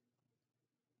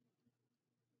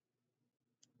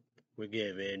 We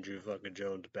gave Andrew fucking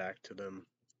Jones back to them.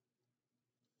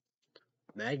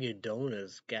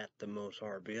 Maguidona's got the most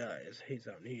RBIs. He's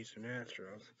on the Houston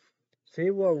Astros. See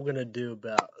what we're gonna do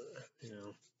about,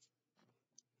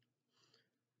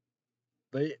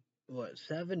 But, what,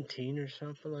 17 or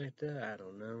something like that? I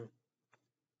don't know.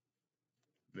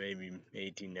 Maybe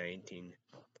 18, 19.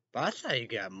 But I thought you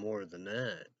got more than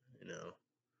that,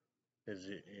 Because,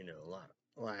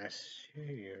 last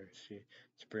year,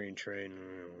 spring training,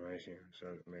 last year, so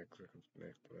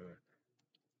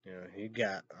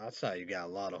I thought you got a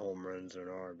lot of home runs and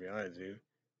RBIs, dude.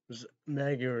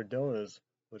 Maggie Ordonas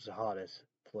was the hottest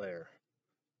player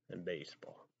in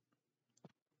baseball.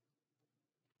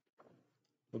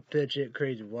 We'll pitch it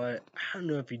crazy White. I don't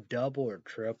know if he double or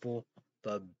triple,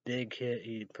 but big hit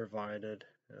he provided.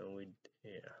 And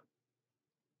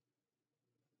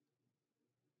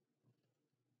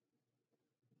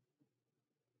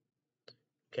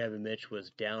Kevin Mitch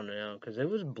was down and out because it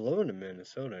was blowing in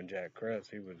Minnesota and Jack Krause.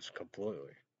 He was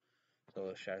completely. So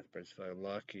the Shackbirds felt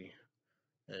lucky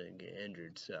and didn't get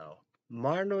injured. So,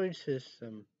 minor league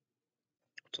system.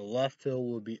 So left field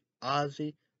will be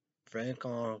Ozzie,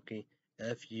 Frank-Honky,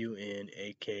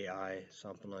 Funaki,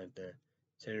 something like that.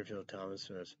 Center field Thomas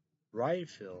Smith. Right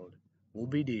field will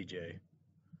be DJ.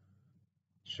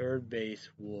 Third base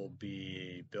will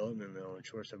be Bill McMillan.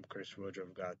 Shortstop Chris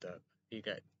Woodruff got that. He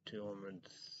got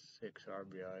 206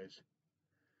 RBIs.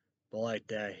 But like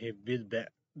that, he'd be the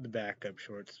backup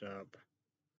shortstop.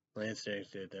 Lance Nix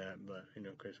did that, but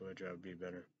Chris Woodruff would be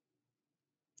better.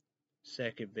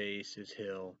 Second base is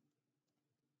Hill.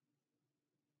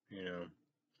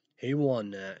 He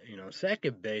won that.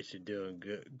 Second base is doing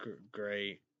good,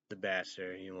 great. The bats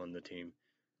there, he won the team.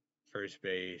 First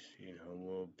base,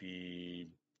 will be.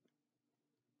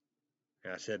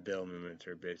 I said Bill Newman,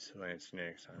 third base, Lance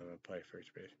Nix. I'm going to play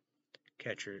first base.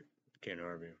 Catcher, Ken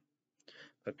Harvey.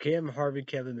 But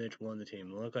Kevin Mitch won the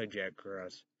team. Looked like Jack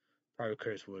Krause. Probably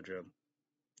Chris Woodruff.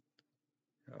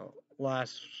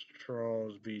 Last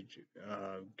straws be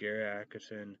Gary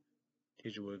Atkinson,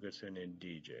 TJ Wilkinson, and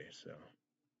DJ. So,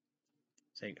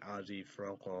 I think Ozzie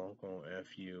Frank-Honky,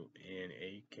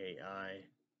 Funaki.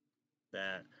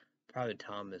 That. Probably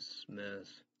Thomas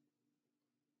Smith.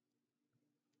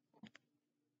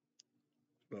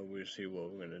 But we'll see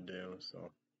what we're going to do.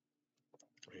 So,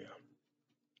 yeah.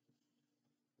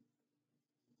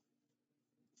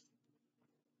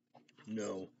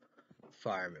 No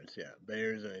firemen. Yeah.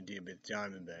 Bears and D with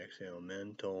Diamondbacks.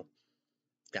 Mental.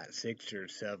 Got 6 or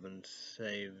 7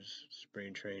 saves,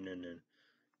 spring training, and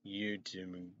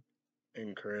YouTube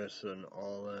and Chris and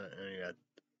all that. And you got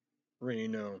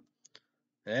Reno.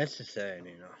 And that's just saying,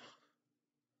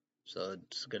 So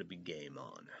it's going to be game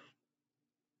on.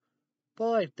 But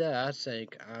like that, I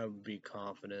think I would be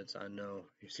confident. I know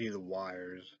you see the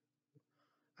wires.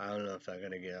 I don't know if I'm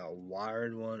going to get a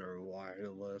wired one or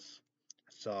wireless.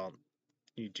 I saw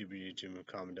YouTube and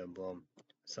comment down below.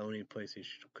 Sony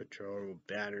PlayStation controller with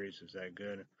batteries, is that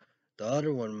good? The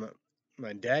other one,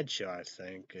 my dad show, I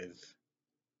think, is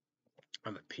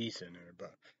I'm a piece in there,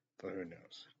 but who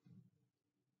knows?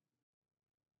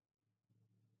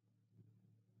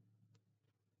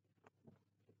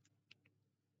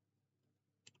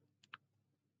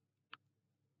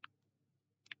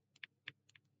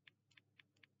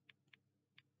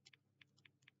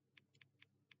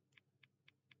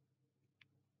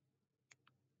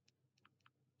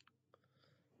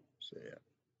 So yeah.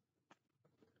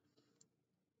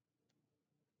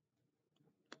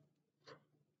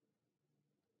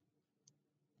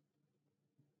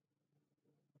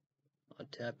 On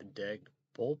tap and deck,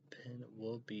 bullpen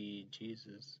will be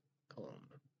Jesus Coloma.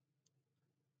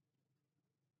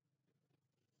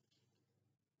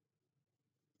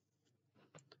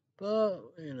 But,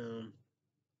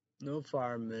 no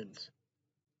firemen.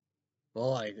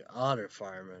 Well, like other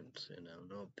firemen,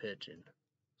 no pitching.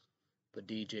 But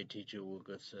DJ Teacher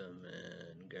Wilkerson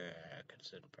and Gary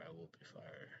Atkinson probably will be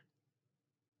fired.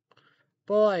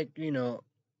 But like, you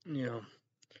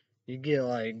get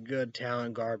like good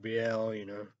talent,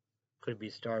 Garbiel, could be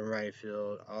starting right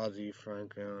field, Ozzie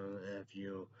Franco,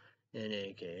 FU, and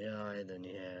AKI. Then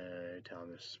you had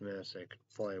Thomas Smith that could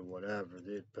play whatever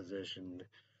the position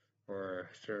or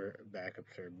backup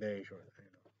third base,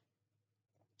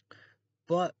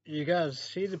 But you guys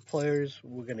see the players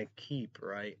we're gonna keep,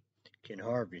 right? Ken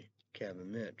Harvey,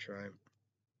 Kevin Mitch, right?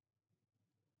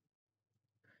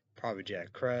 Probably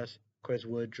Jack Kress, Chris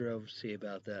Woodruff, see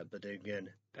about that. But then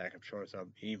again, backup shortstop,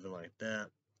 even like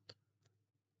that.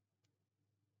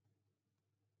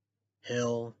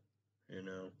 Hill,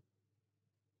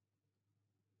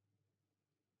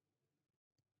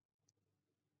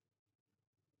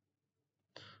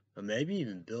 or maybe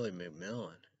even Billy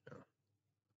McMillan.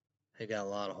 He got a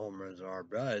lot of home runs and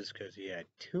RBIs because he had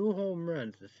 2 home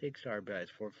runs and 6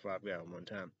 RBIs, 4 for 5 got one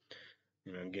time.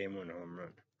 Game 1 home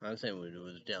run. I was saying it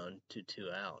was down to 2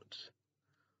 outs.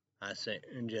 I say,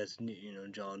 and just,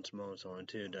 John Smoltz on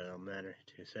 2, doesn't matter,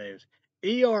 2 saves.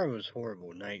 ER was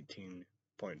horrible, 19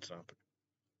 point something.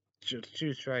 Just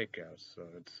 2 strikeouts, so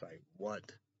it's like,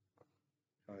 what?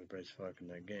 Braves fucking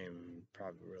that game,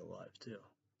 probably real life too.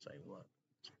 It's like, what?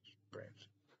 Braves.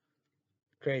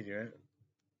 Crazy, right?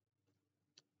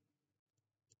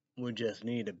 We just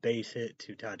need a base hit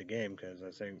to tie the game because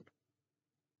I think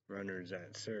runners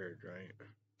at third, right?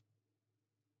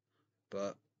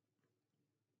 But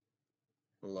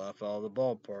left out of the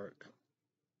ballpark.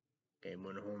 Game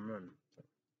 1 home run.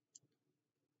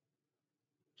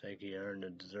 Think he earned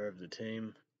and deserved the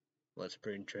team. What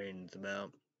spring training's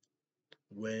about.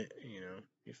 You're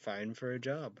fighting for a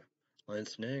job.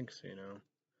 Lance Nix,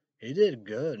 he did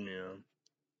good, I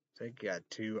think he got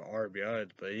 2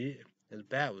 RBIs, but his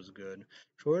bat was good.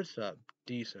 Shortstop,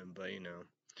 decent, but,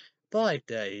 but like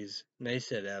that, they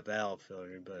said that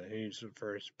outfielder, but he's the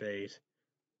first base.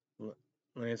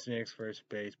 Lance Nix, first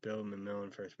base. Bill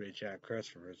McMillan, first base. Jack Kress,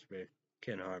 first base.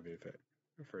 Ken Harvey,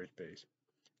 first base.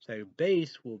 So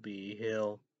base will be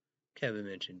Hill, Kevin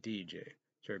Mitch, and DJ.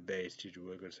 Third base, TJ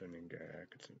Wilkerson and Gary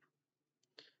Atkinson.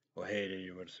 Well, Hayden,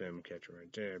 you would assume catcher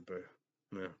right there, but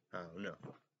I don't know.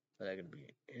 But that could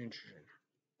be interesting.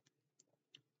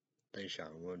 They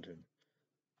Sean Woodson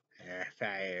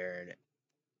fired.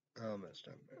 Oh, messed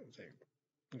up. It's like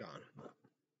gone.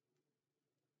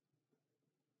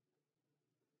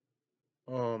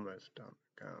 Oh, my stomach.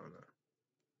 I don't know.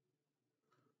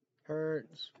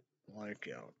 Hurts like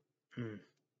out.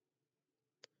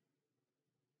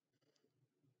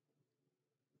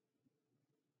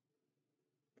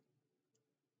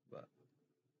 But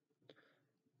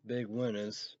big win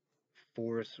is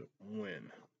 4th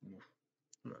win.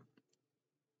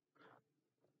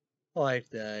 I like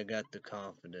that. I got the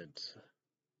confidence.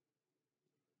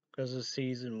 Because the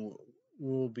season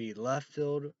will be left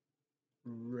field,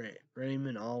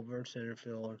 Raymond Oliver, center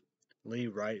field, Lee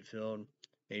right field,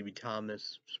 maybe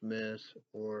Thomas Smith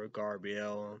or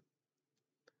Garbiel,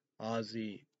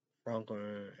 Ozzie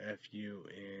Franklin, FU,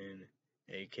 and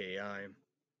AKI.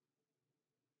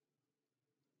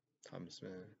 Thomas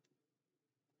Smith.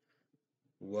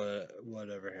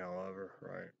 Whatever, however,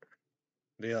 right?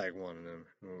 Be like one of them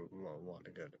who want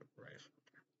to go to race.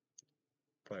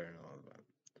 Player and all of that.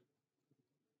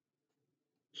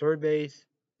 Third base,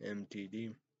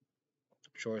 MTD.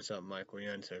 Shortstop, Michael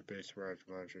Young. Third base, Roger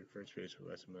Marshall. First base,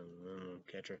 Wes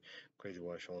catcher, Crazy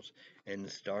White Schultz. And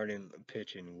the starting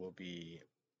pitching will be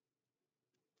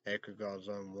Edgar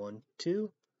Gonzalez 1,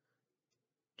 2.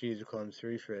 Jesus Columbus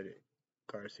 3, Fred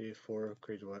Garcia 4,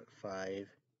 Crazy White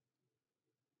 5.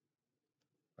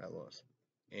 I lost.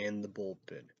 And the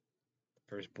bullpen.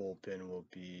 First bullpen will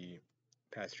be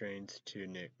Pastrana's 2,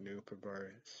 Nick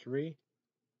Nuperbar 3.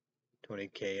 20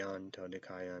 Kayon, Tony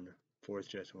Kayon, 4th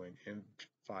Justin Wayne, and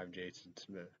 5 Jason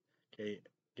Smith.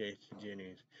 Jason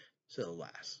Jennings to the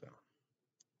last. So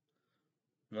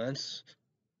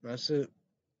that's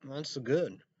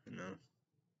good,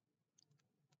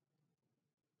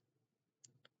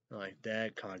 Like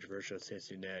that controversial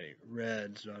Cincinnati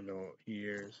Reds on the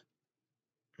years.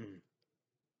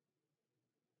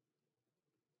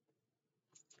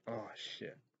 Oh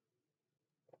shit.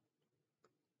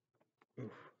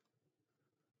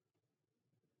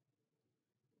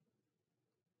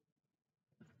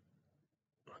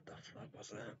 What the fuck was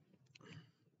that?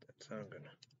 That sounded good.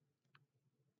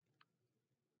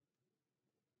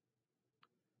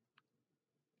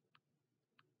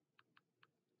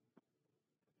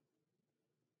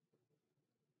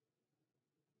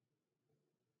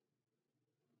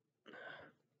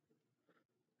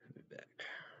 I'll be back.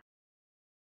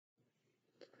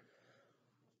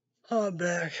 I'm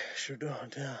back. Sure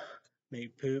don't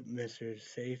make poop, Mr.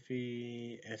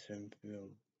 Safety, SM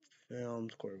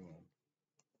Films, Cornwall.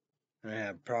 I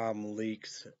have problem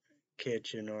leaks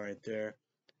kitchen right there.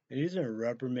 It isn't a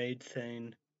Rubbermaid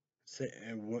thing.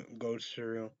 It goes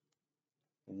through.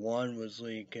 One was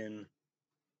leaking.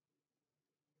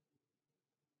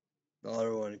 The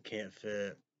other one can't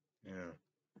fit. Yeah.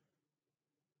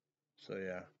 So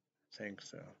yeah, I think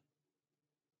so.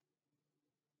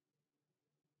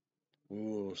 We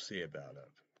will see about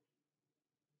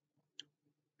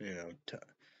it.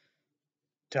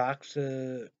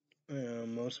 Toxic.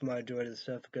 Most of my enjoyed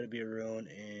stuff is gonna be ruined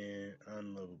and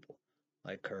unlivable,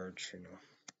 like Courage.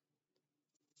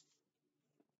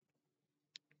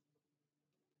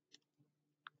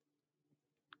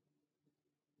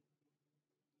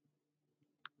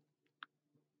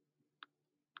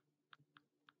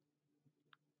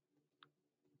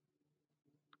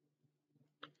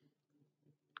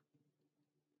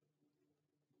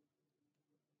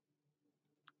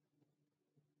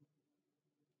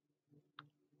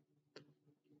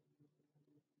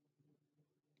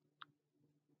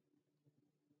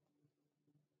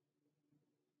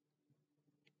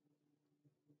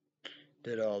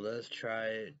 Did all this.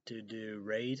 Try to do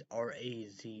Raze,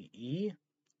 R-A-Z-E.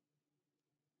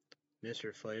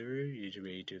 Mr. Flavor,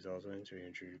 usually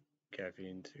 2,300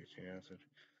 caffeine, 16 ounces.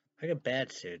 Like a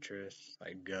bad citrus,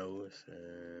 like Ghost,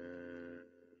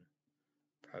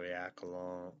 probably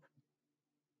Acolon,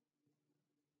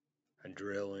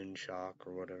 Adrenaline Shock,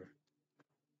 or whatever.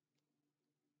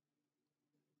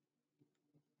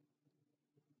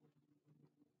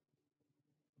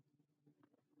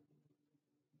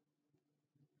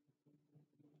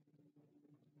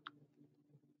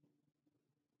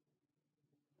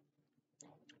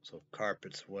 So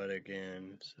carpet's wet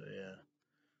again, so yeah.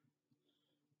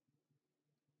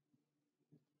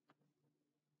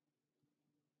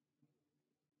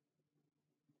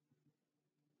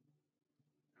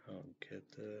 I don't get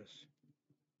this.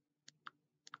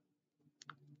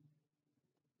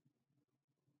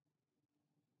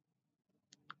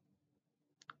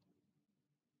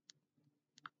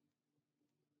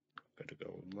 Gotta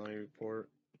go with money report.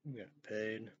 We got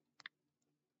paid.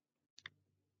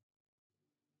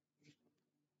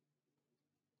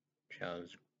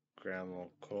 Challenge Grandma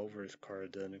Culver's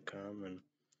card didn't come, and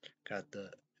got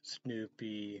the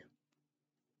Snoopy.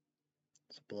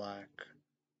 It's black.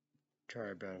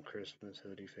 Charlie Brown Christmas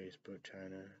hoodie, Facebook,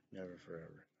 China, never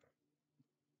forever.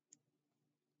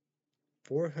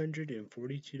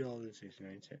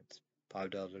 $442.69.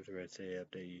 $5 for Red City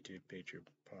Update, YouTube,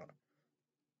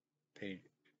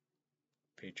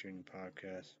 Patreon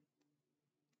podcast.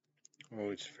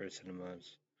 Always first in the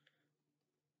month.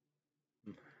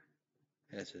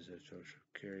 This is a social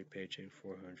security paycheck,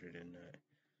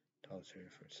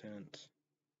 $409.34.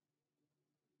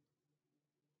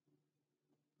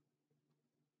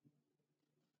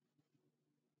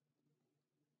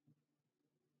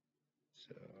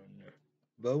 So, no.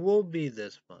 But we'll be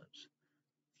this much,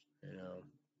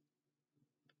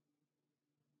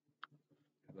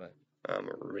 But I'm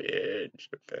a rich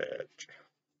bitch.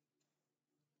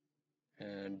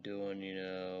 And doing,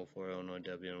 409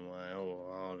 WNY,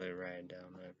 all they write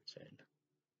down everything.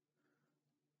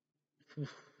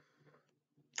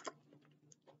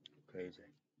 Crazy.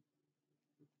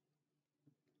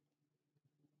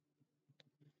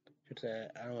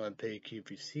 I don't want to pay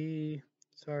QPC.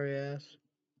 Sorry ass.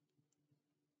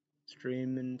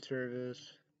 Streaming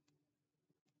service.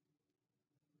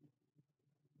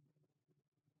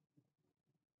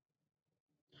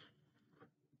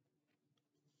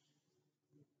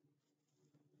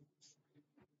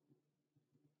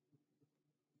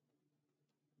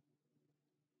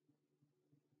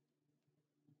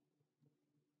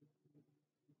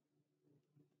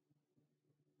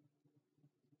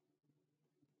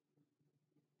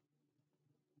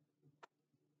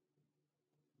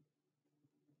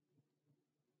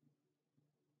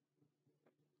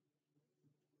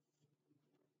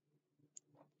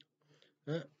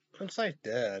 It's like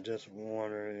that. I just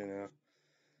wonder,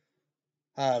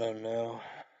 I don't know.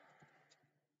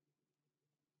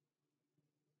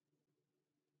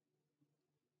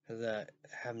 Cause I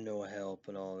have no help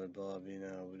and all the above, but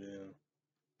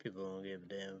people don't give a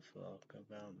damn fuck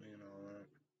about me and all that.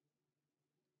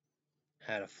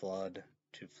 Had a flood.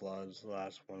 2 floods. The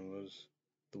last one was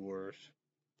the worst.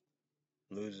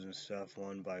 Losing stuff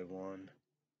one by one.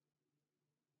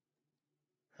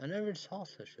 I never saw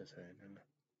such a thing.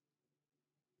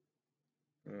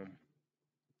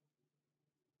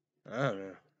 I don't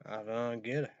know. I don't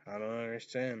get it. I don't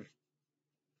understand.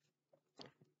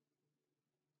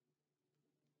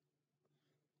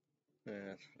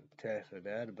 Yeah, text my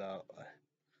dad about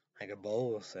like a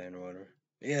bowl thing or whatever.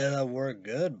 Yeah, that worked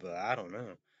good, but I don't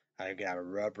know. I got a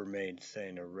Rubbermaid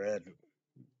saying a red,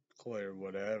 clear,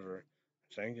 whatever.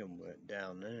 I think it went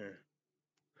down there.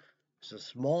 It's a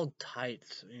small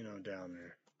tights, down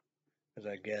there. Because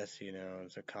I guess,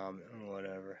 it's a comment or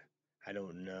whatever. I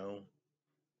don't know.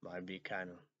 Might be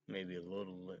kind of, maybe a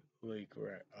little leak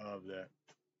of that.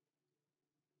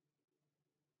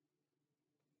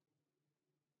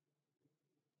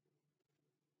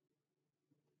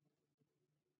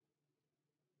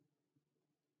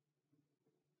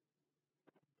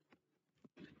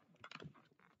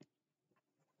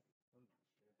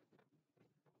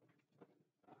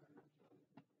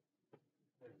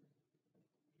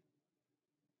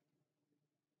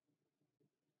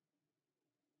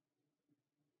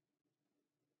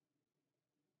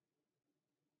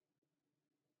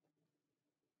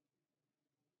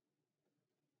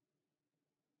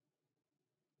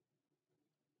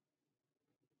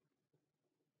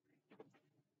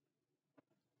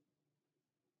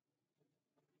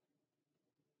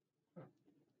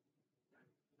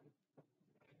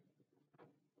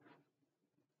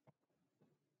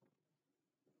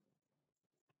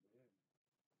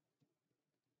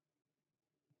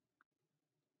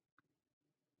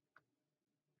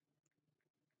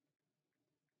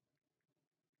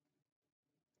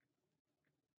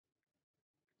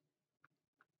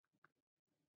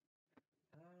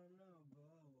 I don't know, bro.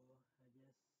 Well, I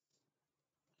guess can't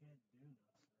do nothing, right?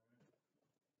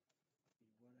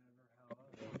 Whatever,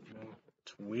 however.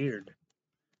 It's weird.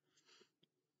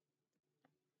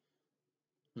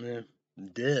 Yeah,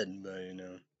 did,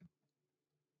 but.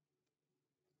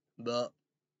 But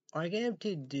like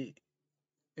MTD,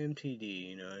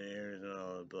 Arizona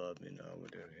all above,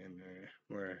 with the in there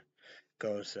where it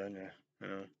goes center,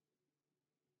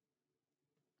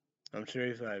 I'm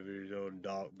 35 years old,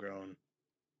 adult grown.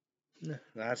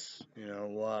 That's,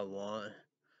 what I want.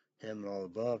 Him all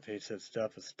above, he said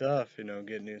stuff is stuff,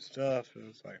 get new stuff. And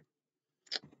it's like,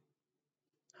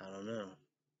 I don't know.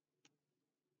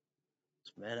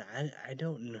 Man, I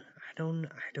don't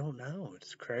know.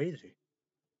 It's crazy.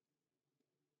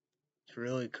 It's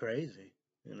really crazy,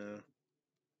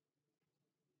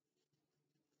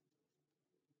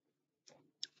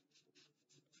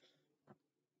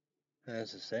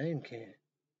 That's the same,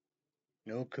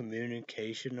 no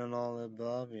communication and all the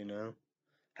above,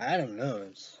 I don't know.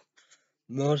 It's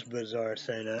most bizarre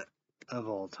thing of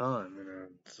all time,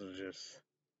 So just,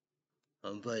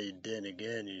 but then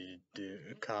again, you do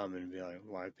comment and be like,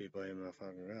 white people ain't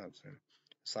motherfucking up. So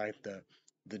it's like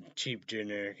the cheap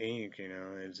generic ink,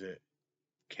 is it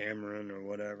Cameron or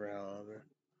whatever, however.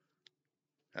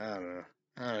 I don't know.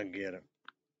 I don't get it.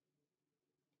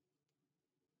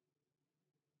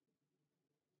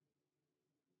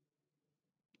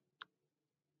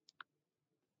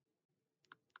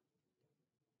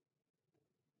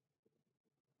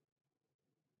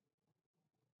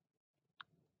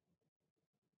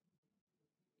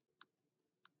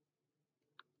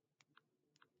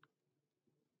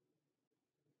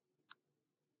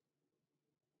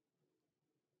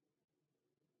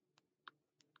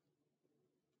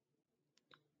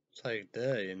 It's like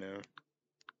that.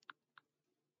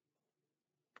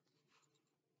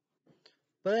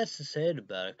 But that's the sad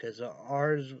about it, because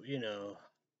ours,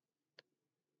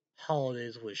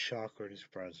 holidays was shocker and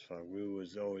surprise as fuck. We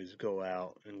was always go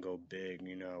out and go big,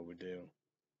 how we do.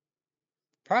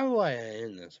 Probably why I am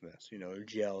in this mess,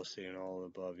 jealousy and all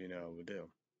above, how we do.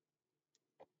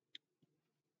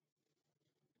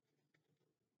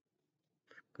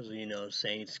 Because,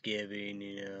 Thanksgiving,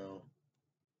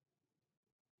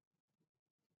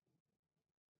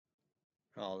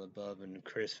 all above, and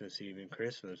Christmas, even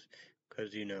Christmas.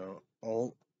 Because,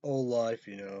 all life,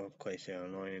 Clay,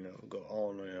 Illinois, go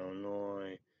all in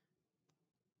Illinois.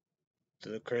 To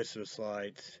the Christmas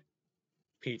lights,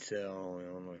 pizza, all in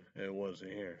Illinois. It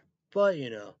wasn't here. But,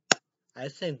 I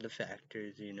think the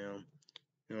factors,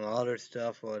 other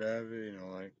stuff, whatever,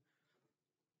 like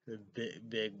the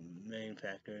big main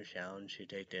factor is challenge. You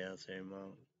take the same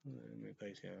out. In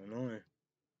place, Illinois.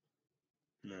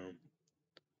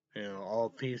 All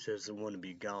pieces want to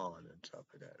be gone and stuff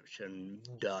like that.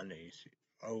 Shouldn't done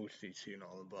OCC and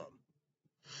all above.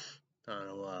 I don't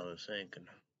know what I was thinking.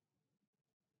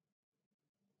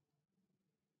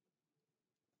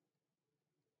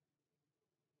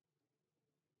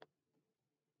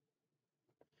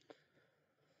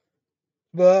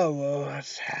 But, well,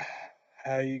 that's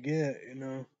how you get, you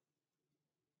know.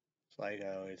 It's like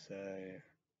I always say,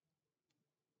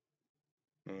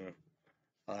 I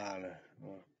don't know.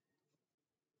 Well,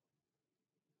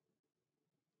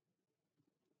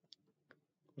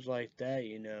 it's like that,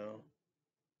 you know.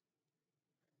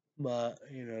 But,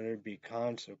 you know, there'd be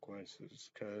consequences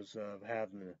because of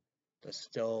having the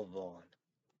stove on,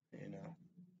 you know.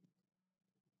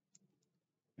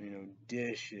 You know,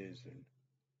 dishes and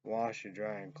washing,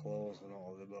 drying clothes and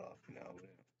all the above, you know.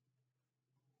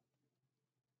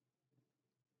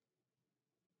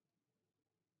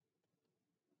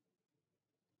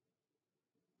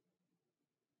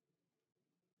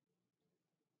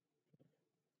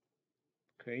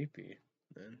 Creepy,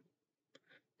 man.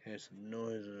 Hear some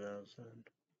noises outside.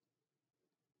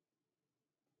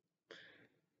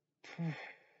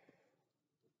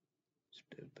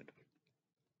 Stupid.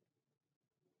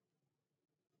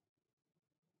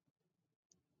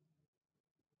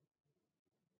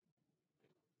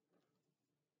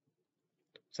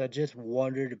 So I just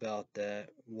wondered about that,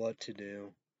 what to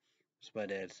do. So my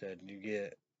dad said, you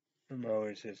get my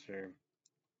older sister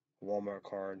a Walmart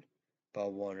card. But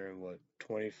I'm wondering what,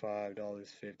 $25,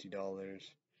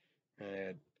 $50. And I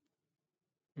had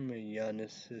my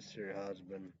youngest sister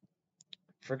husband.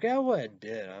 Forgot what I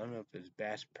did. I don't know if it's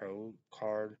Bass Pro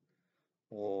card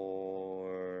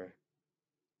or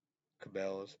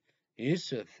Cabela's. It used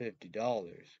to have $50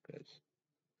 because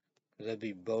that'd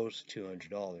be both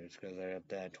 $200 because I have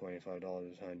that $25,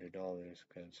 $100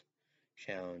 because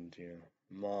Shannon's, you know,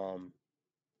 mom,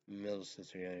 middle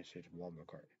sister, young sister, Walmart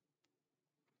card.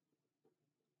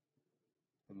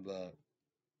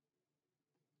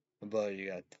 But you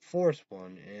got the fourth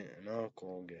one, and an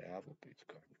uncle get Applebee's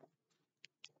card.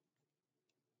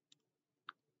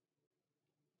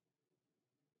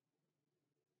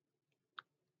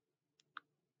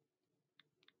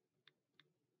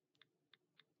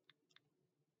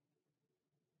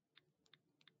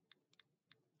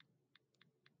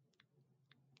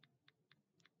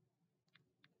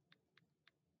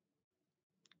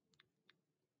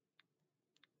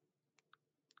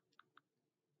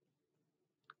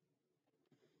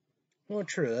 Well,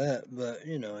 true that, but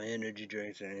you know, energy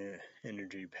drinks and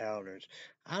energy powders.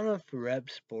 I don't know if Rep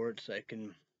Sports I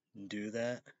can do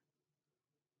that,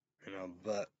 you know,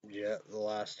 but yeah, the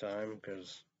last time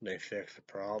because they fixed the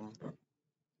problem,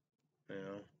 you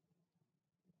know,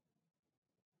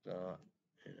 so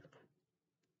you know,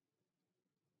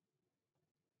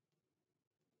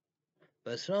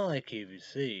 but it's not like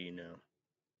QVC, you know.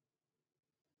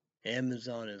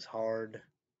 Amazon is hard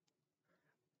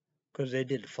because they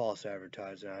did false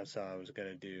advertising. I thought I was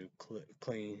gonna do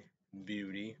clean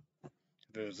beauty.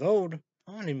 If it was old,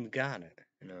 I wouldn't even got it.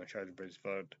 You know, I tried to brace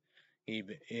fuck.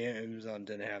 eBay, Amazon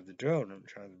didn't have the drill. I'm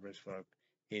trying to brace fuck.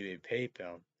 eBay,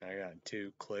 PayPal. I got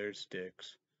 2 clear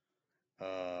sticks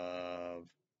of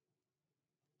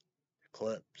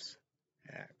clips,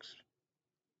 hacks,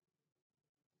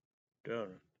 drill.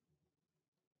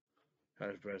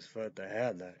 Tried to brace fuck. They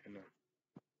had that. You know,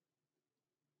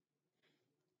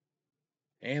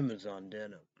 Amazon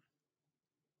didn't.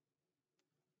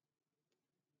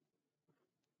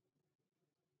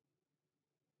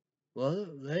 Well,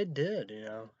 they did. You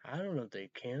know, I don't know if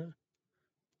they can.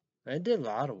 They did a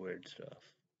lot of weird stuff.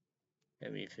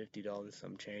 Maybe $50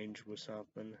 some change with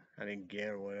something I didn't get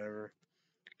or whatever.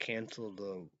 Canceled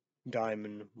the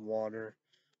diamond water.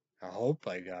 I hope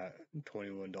I got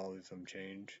 $21 some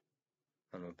change.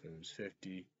 I don't know if it was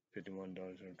 50,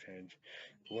 $51 some change.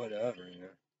 Whatever, you know.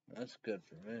 That's good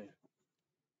for me.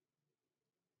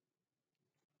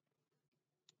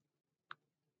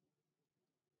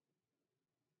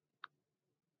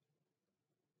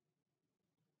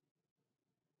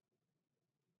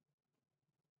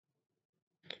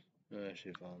 That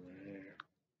shit falling in here.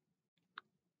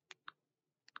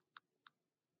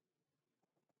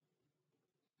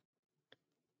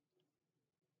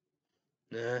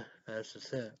 Nah, that's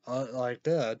just it. Like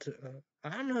that. I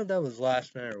don't know if that was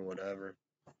last night or whatever.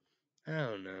 I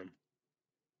don't know.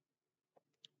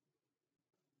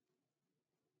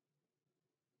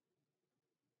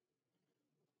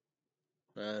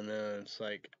 I know. It's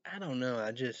like, I don't know.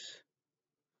 I just.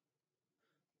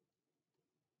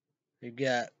 You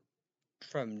got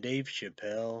from Dave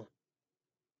Chappelle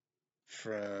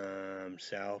from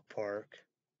South Park.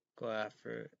 Go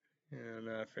after it. You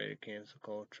know, not afraid of cancel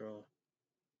culture.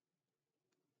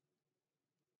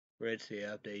 Red Sea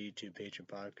Update, YouTube page and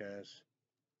podcast.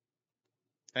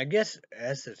 I guess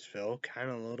Essence Phil, kind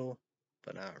of little,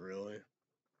 but not really.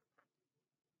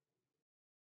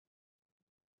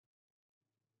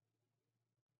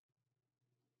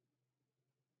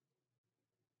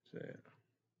 So,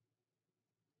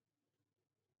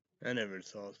 I never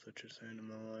saw such a thing in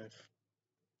my life.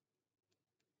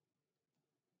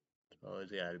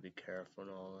 Always gotta be careful and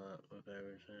all that with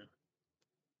everything.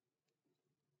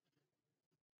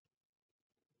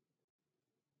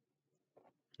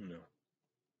 No.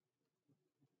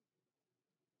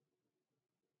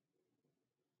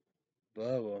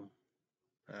 But, well,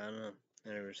 I don't know. I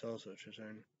never saw such a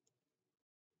thing.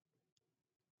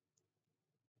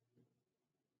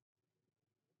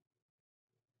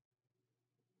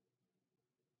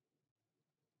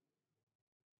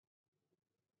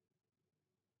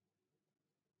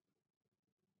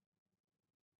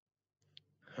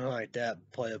 I like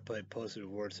that play posted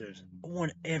World Series.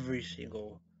 Won every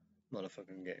single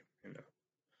motherfucking game, you know.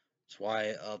 That's why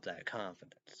I up that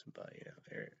confidence. But, you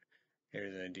know,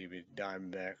 here's the DB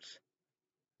Diamondbacks.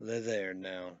 They're there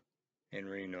now. In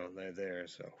Reno, they're there,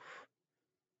 so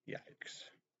yikes.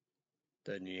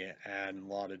 Then you add a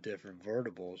lot of different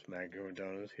verticals,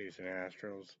 McDonald's, Houston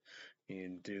Astros.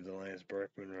 You do the Lance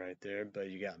Berkman right there, but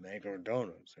you got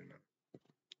McDonald's, you know.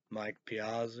 Mike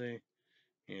Piazza,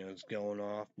 you know, it's going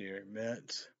off near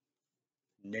Mets.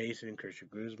 Nathan, Christian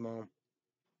Guzman.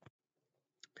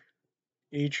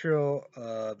 Ichiro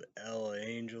of LA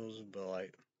Angels, but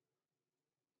like,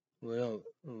 well,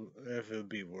 if it would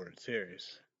be World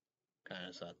Series, kind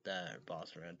of thought that, or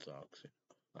Boston Red Sox, you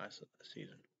know, last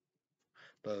season.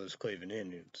 But it was Cleveland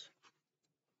Indians.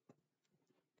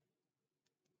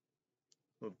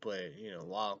 Would play, you know,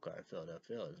 wild card Philadelphia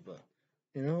Phillies, but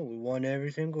you know, we won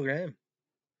every single game.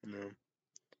 You know,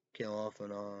 can't off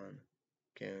and on,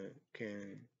 can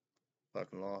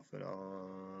fucking off and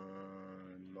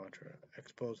on. Montreal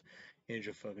Expos,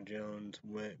 Andrew fucking Jones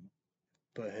went,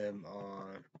 put him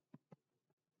on.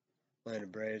 Atlanta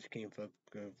Braves, King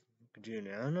fucking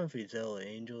Jr. I don't know if he's LA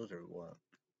Angels or what.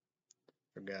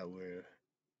 Forgot where.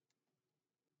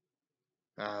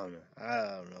 I don't know.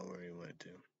 I don't know where he went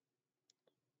to.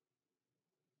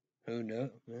 Who knows?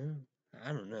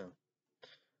 I don't know.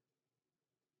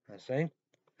 I think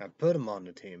I put him on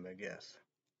the team, I guess.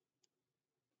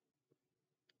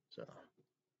 So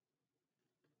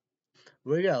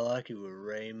we got lucky with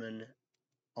Raymond,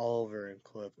 Oliver, and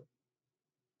Cliff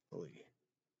Lee.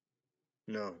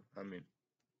 No, I mean,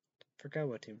 forgot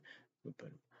what team we put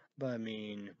him. But I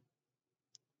mean,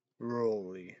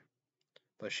 Rolly.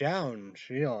 But Shawn,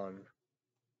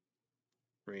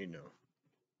 Reno,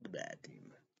 the bad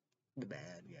team, the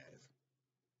bad guys.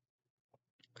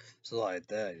 So like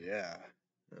that, yeah.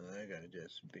 They gotta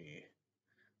just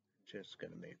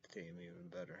gonna make the team even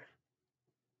better.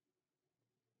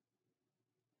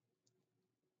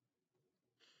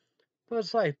 But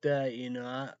it's like that, you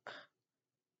know.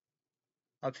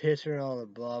 I've history all the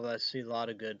blah. I see a lot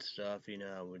of good stuff, you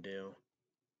know how we do.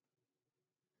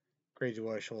 Crazy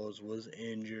White Shoals was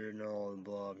injured and all and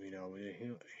blah, you know.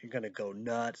 You're gonna go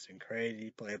nuts and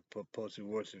crazy, play posted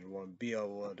versus 1B or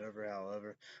whatever,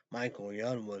 however. Michael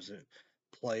Young wasn't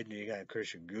played, and you got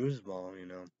Christian Guzman, you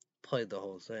know. Played the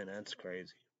whole thing, that's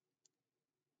crazy.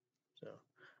 So,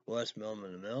 Wes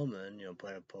Millman, you know,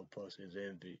 playing posted his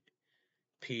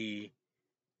MVP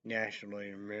nationally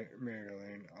in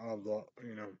Maryland, all the,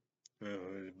 you know, it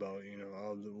was about, you know,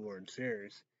 all the World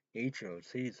Series each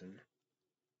season.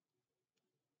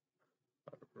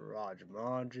 Roger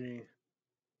Maggio,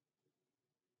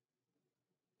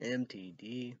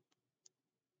 MTD,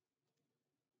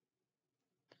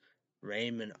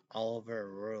 Raymond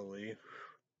Oliver Worley,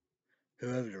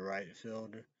 whoever the right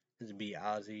fielder. This would be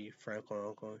Ozzie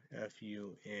Franco,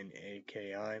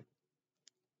 Funaki,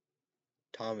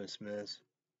 Thomas Smith,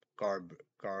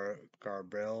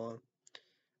 Gabriella.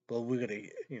 But we gotta,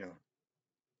 you know,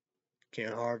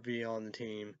 Ken Harvey on the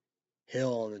team,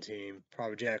 Hill on the team,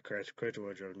 probably Jack Chris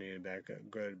Woodruff needed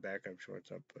good backup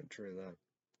shortstop, but true that.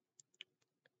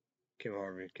 Kim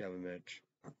Harvey, Kevin Mitch,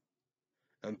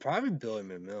 and probably Billy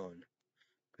McMillan,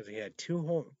 because he had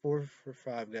 4 for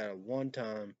 5, got it one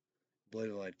time, believe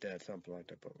it like that, something like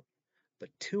that.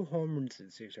 But 2 home runs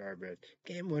and 6 RBIs.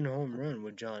 Game 1 home run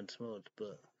with John Smoltz,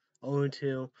 but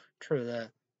 0-2, true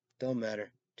that, don't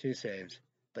matter, 2 saves,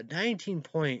 but 19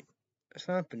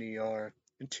 something ER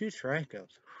and 2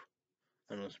 strikeouts.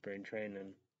 I know spring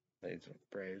training plays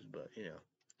Braves, but you know,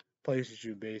 plays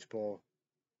you baseball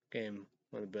game,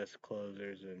 one of the best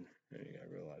closers, and you got a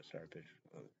real lot of star pitchers.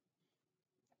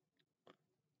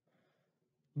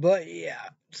 But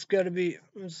yeah,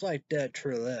 it's like that,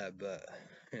 true that, but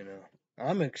you know,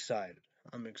 I'm excited.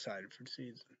 I'm excited for the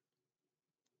season.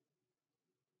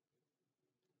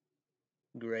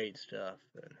 Great stuff.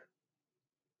 And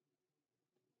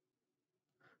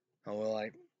I will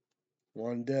like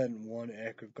one dead and one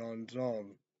Echo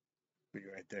Gonzalez. be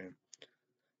right there.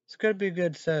 It's gonna be a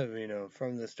good seven,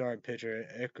 from the start pitcher,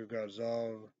 Iker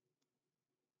Gonzalez,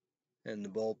 and the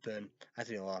bullpen. I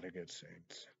see a lot of good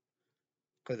Saints.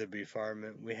 Could it be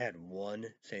firemen? We had one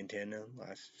Santana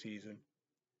last season.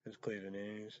 His Cleveland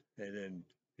Indians. They didn't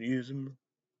use him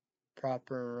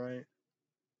proper and right.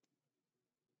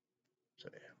 So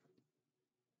yeah.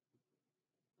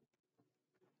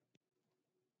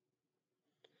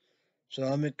 So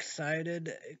I'm excited.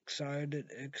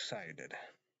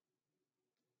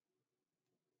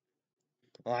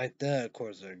 Like that, of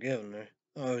course, they're giving her.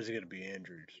 Always going to be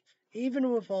injuries.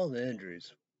 Even with all the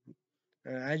injuries.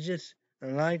 I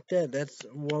like that. That's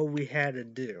what we had to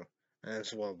do. And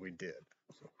that's what we did.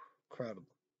 So, incredible.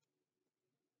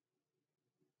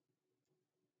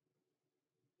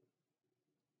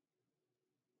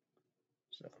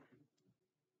 So,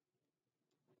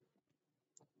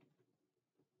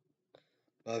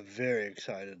 I'm very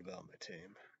excited about my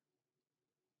team.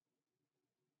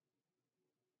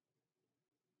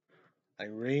 I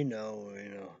really know,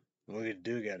 we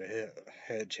do got to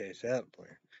head chase that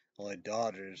player. Only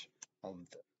Dodgers of,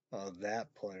 of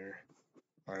that player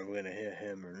are we going to hit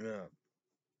him or not.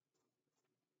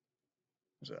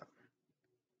 So,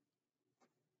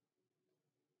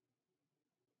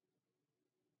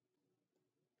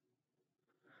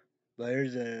 but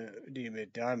here's a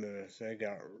DB Diamondbacks. They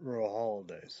got real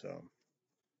holiday, so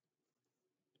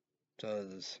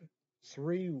this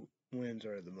 3 wins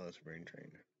are the most spring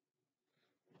training.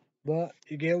 But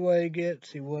you get what you get.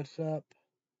 See what's up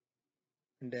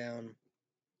and down.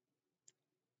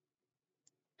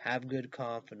 Have good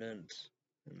confidence.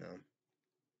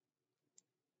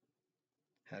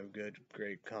 Have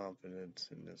great confidence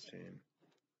in this team.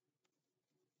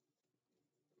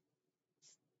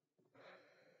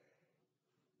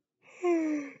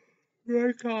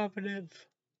 Great confidence.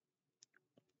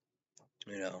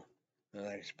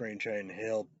 Like spring training,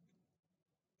 Hill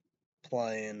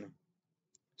playing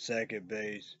second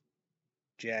base,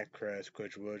 Jack Kress,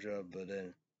 Coach Woodruff, but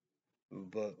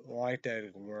like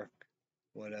that can work,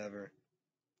 whatever.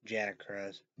 Jack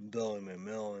Kress, Billy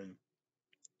McMillan.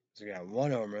 He's got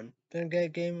 1 home run, then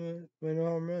get game winning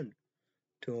home run.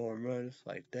 2 home runs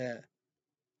like that.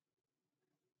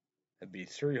 That'd be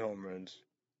 3 home runs.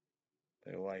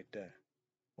 They like that.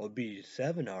 Well, it'd be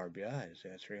 7 RBIs.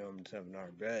 Yeah, 3 home and 7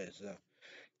 RBIs. So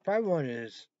probably one of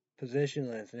his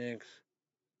positionless things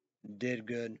did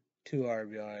good, 2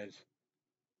 RBIs,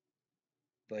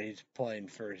 but he's playing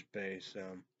first base. So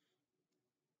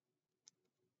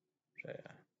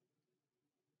yeah.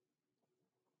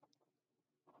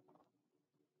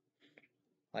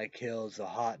 Like Hill's a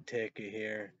hot ticket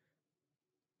here.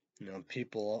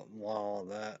 People want all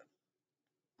that.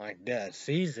 Like that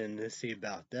season to see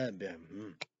about that. I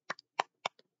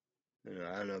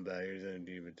don't know about yours and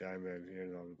D, but time over here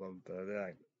on the bump, but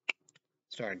like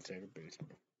starting second base.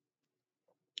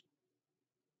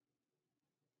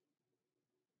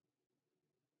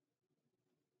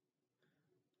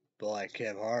 But like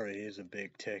Kev Harvey, he's a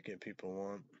big ticket people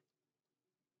want.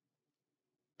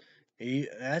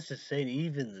 That's the same.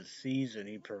 Even the season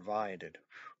he provided,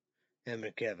 him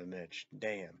and Kevin Mitch,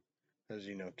 damn, because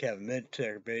Kevin Mitch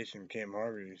second base and Cam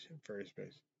Harvey's first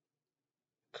base.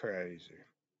 Crazy,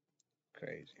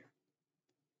 crazy.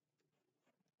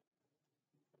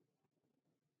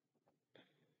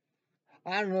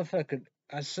 I don't know if I could.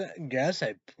 Guess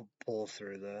I'd pull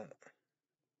through that.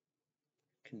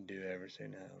 Can do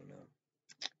everything. I don't know.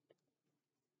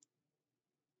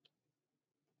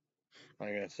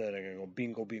 Like I said, I gotta go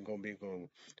bingo, bingo, bingo.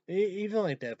 Even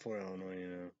like that for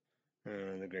Illinois,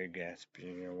 the Great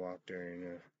Gatsby, walked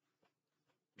there,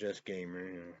 just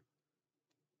gamer,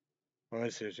 My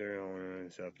sister,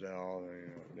 and stuff, that all,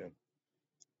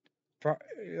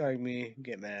 like me,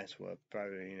 get my ass whooped,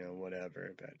 probably,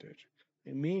 whatever, bad bitch.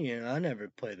 Like me, I never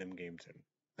play them games.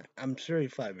 I'm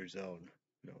 35 years old.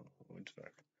 What's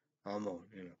fuck? I'm old,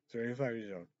 35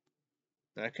 years old.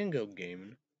 I can go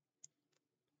gaming.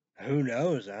 Who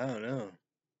knows? I don't know.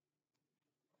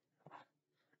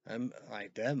 I'm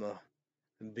like that,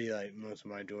 it'd be like most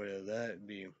of my joy of that would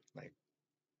be like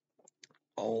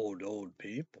old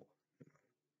people,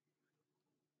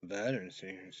 veterans,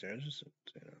 senior citizens,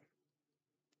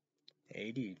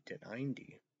 80 to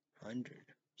 90,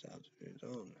 100,000 years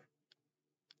old.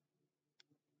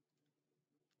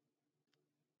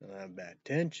 They'll have bad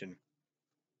tension,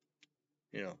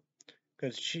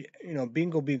 because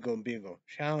bingo, bingo, bingo.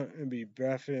 Shout be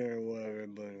breathy or whatever,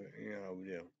 but we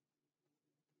do.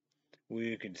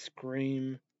 We could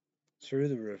scream through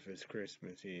the roof. It's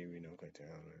Christmas Eve, go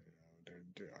down.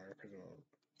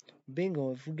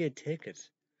 Bingo, if we get tickets,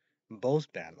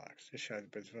 Both bad lucks. Just shot the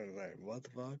principal like, what the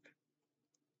fuck?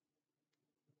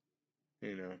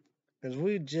 You know? Because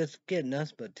we just get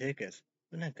nothing but tickets.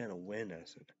 We're not gonna win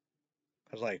us.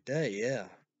 I was like, that, yeah.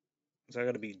 So I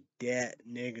gotta be that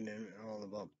negative all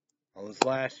about. I was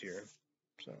last year.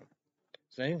 So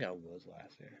I think I was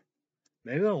last year.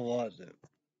 Maybe I wasn't.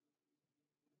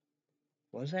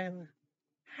 Was I?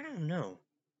 I don't know.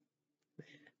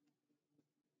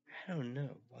 I don't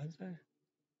know. Was I?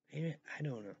 Maybe I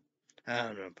don't know. I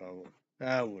don't know, probably.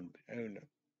 I wouldn't be. I don't know.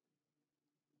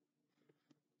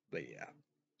 But yeah.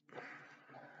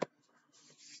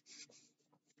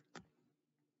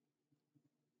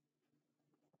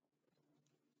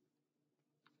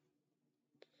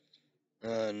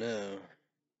 No.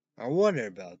 I wonder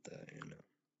about that, you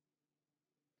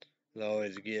know. I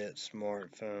always get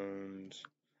smartphones.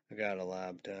 I got a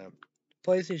laptop.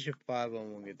 PlayStation 5, I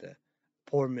won't get that.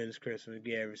 Poor Miss Christmas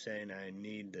gift everything I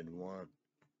need and want.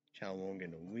 I won't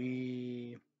get a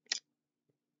Wii.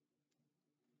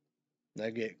 I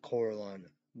get Coraline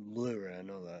Blu-ray, I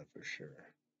know that for sure.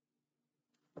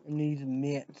 And these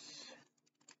mitts.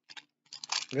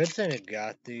 Good thing I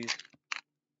got these.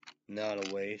 Not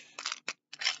a waste.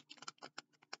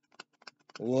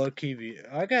 Well,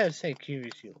 I gotta say,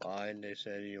 QVC lied. They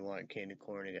said you want candy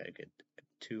corn, you gotta get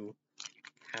 2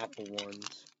 apple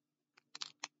ones.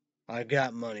 I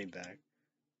got money back.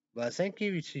 But I think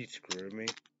QVC screwed me.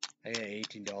 I got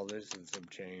 $18 and some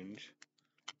change.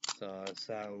 So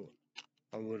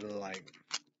I would have like,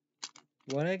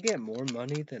 would I get more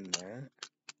money than that?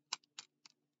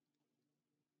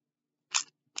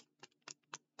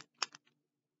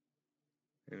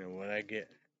 You know, would I get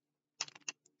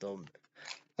the,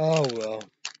 oh well,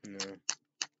 no.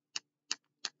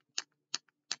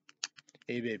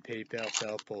 eBay,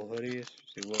 PayPal, Apple hoodies.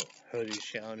 See what hoodies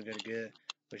Sean gonna get.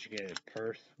 What you get a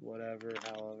purse, whatever,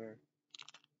 however.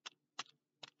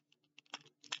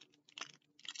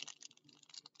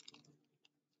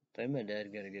 I think my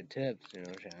dad gotta get tips, you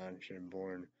know, Sean should have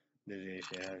born busy,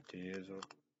 she have to use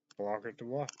a walker to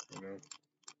walk, you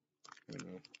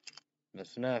know.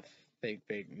 That's not fake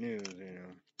news, you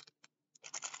know.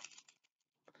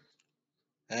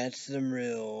 That's some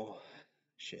real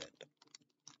shit.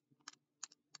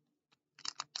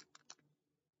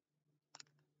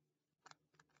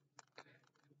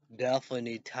 Definitely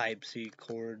need Type-C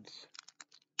cords.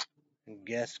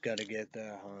 Guess gotta get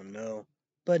that, huh? No,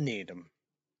 but need them.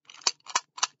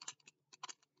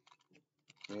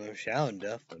 Well, Shallon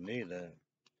definitely need that.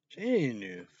 She need a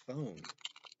new phone.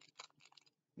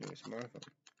 New smartphone.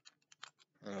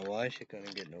 I don't know why she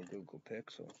couldn't get no Google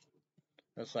Pixel.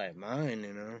 That's like mine,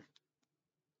 you know.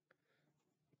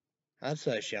 I'd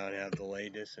say Shallon have the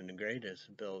latest and the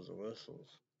greatest bells and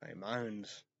whistles. Like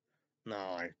mine's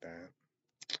not like that.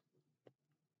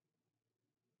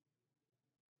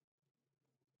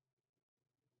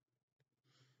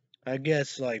 I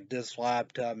guess like this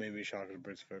laptop maybe Chocolate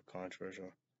Bricks for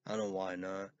controversial. I don't know why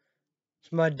not.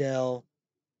 It's my Dell,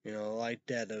 you know, like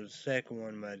that. The second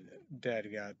one my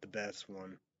dad got the best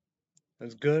one.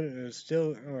 It's good. It's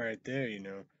still right there, you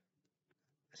know.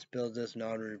 I spilled this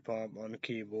notary pop on the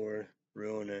keyboard,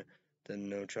 ruined it. Then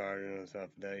no charger and stuff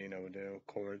that, you know, the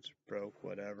cords broke,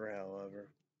 whatever, however.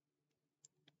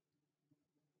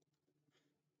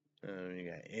 You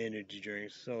got energy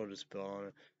drinks, soda spill on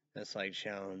it. That's like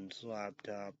Shallon's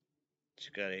laptop. She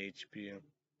got HP.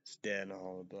 It's dead and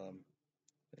all the blood.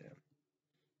 Yeah.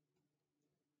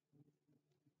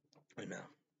 I know.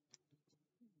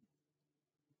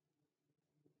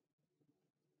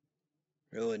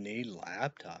 Really need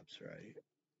laptops, right?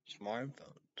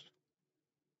 Smartphones.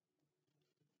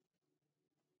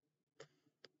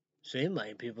 Seem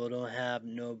like people don't have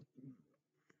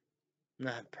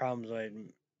not problems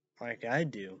like I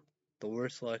do. The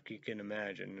worst luck you can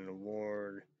imagine, an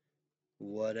award,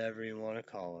 whatever you want to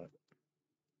call it.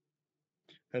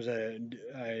 Because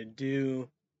I do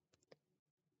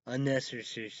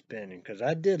unnecessary spending. Because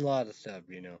I did a lot of stuff,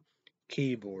 you know.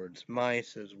 Keyboards,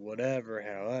 mices, whatever,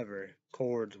 however.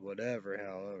 Cords, whatever,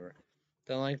 however.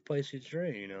 Don't like PlayStation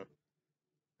 3, you know.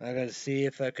 I gotta see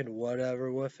if I could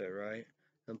whatever with it, right?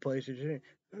 And PlayStation 3.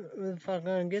 Where the fuck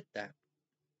gonna get that?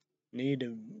 Need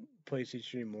a PlayStation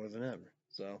 3 more than ever.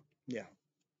 So, yeah.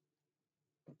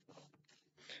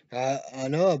 I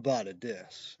know about a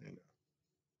disc, you know.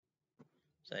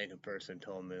 Second person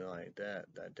told me like that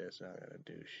disc not gonna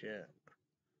do shit.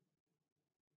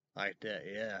 Like that,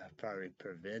 yeah, probably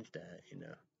prevent that, you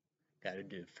know. Gotta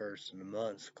do first in the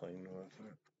month clean with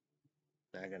it.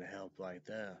 Not gonna help like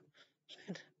that.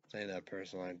 Say that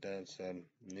person like that said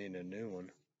need a new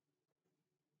one.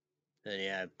 Then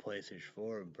yeah, PlayStation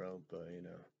 4 broke, but you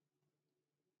know.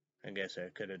 I guess I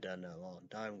could have done that a long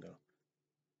time ago.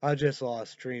 I just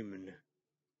lost streaming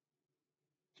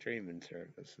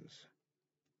services.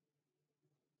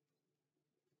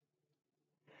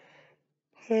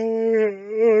 What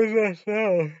was that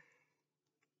sound?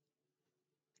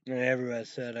 And everybody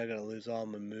said I gotta lose all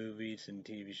my movies and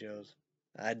TV shows.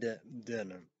 I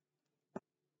didn't.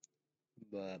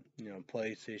 But,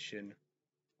 PlayStation,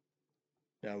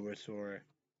 now we're sore.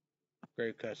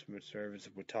 Great customer service.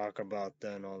 We talk about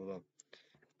that and all of them.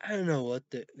 I don't know what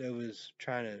that was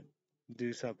trying to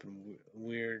do something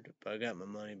weird, but I got my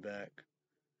money back.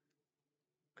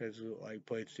 Because, like,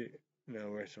 PlayStation,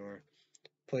 we're sore.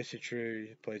 PlayStation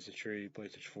 3, PlayStation 3,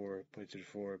 PlayStation 4, PlayStation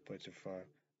 4, PlayStation 5.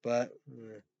 But,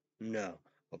 no.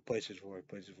 Well, PlayStation 4,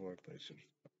 PlayStation 4, PlayStation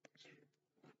 4.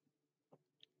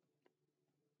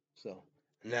 So,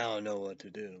 now I know what to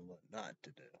do and what not to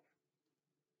do.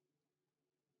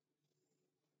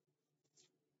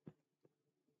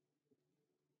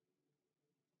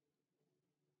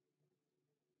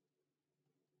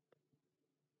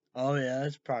 Oh, yeah,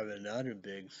 that's probably another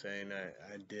big thing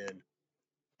I did.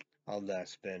 All that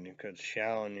spending. Because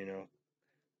Shallon,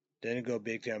 didn't go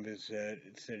big time because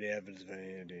it said Evansville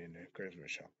in the Christmas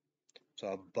shop. So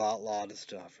I bought a lot of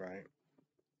stuff, right?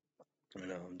 Then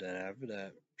after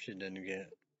that, she didn't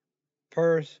get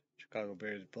purse, Chicago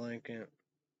Bears blanket.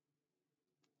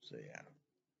 So yeah.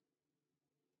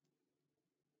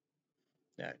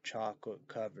 That chocolate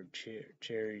covered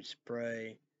cherry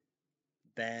spray,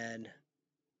 bad.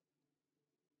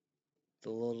 The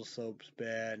little soap's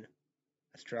bad.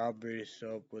 The strawberry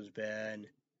soap was bad.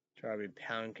 Strawberry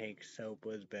pound cake soap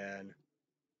was bad.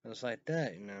 It's like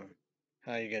that,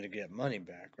 how you gotta get money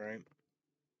back, right?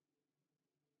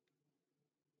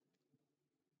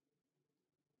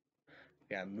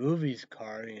 Yeah, movies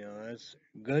card, that's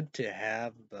good to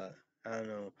have, but I don't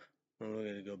know when we're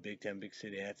gonna go big time, big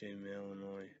city, Athens,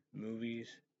 Illinois, movies,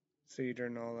 theater,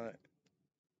 and all that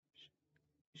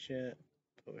shit,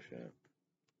 bullshit.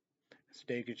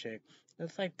 Steak and shake.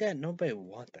 It's like that. Nobody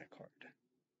want that card.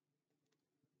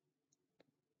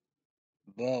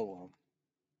 But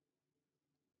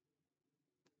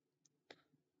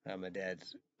I have my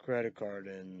dad's credit card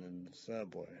in the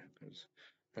subway,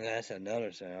 and that's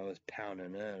another thing. I was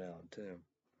pounding that out too.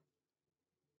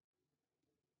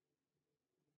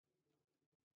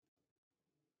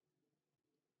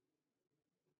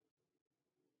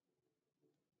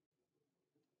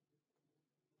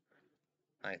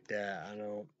 Like that. I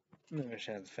don't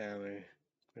understand the family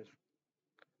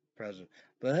present.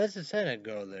 But that's the thing. I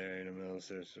go there in the middle of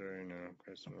sister,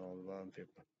 Christmas, all the bottom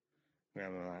people.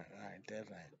 Grandma, like this,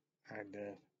 like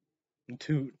this.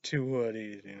 Two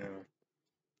hoodies,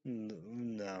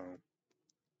 No,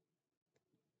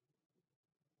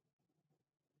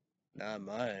 not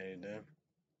my age, though.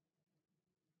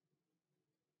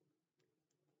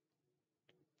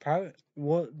 Probably,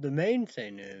 what the main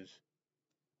thing is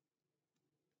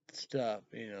stuff,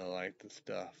 like the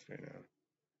stuff,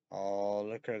 all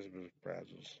the Christmas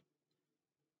presents.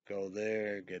 Go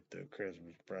there, get the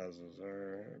Christmas presents,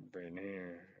 or bring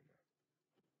here.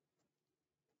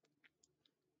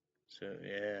 So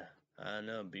yeah, I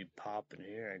know, be popping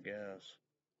here, I guess.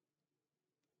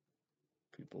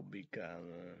 People be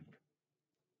coming.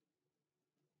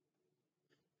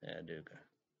 Yeah, dude.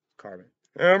 Carbon.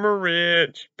 I'm a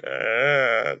rich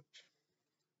bad.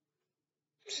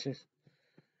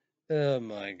 Oh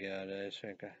my god,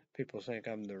 people think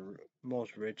I'm the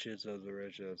most richest of the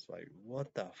richest. Like,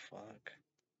 what the fuck?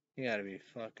 You gotta be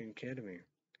fucking kidding me. You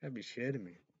gotta be shitting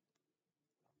me.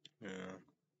 Yeah.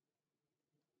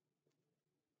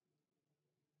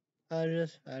 I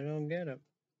don't get it.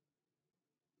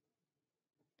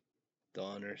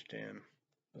 Don't understand.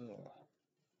 Ugh.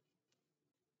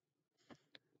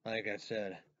 Like I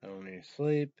said, I don't need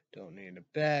sleep, don't need a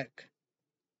back,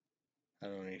 I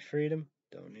don't need freedom,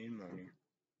 don't need money,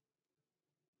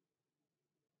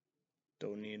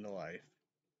 don't need a life.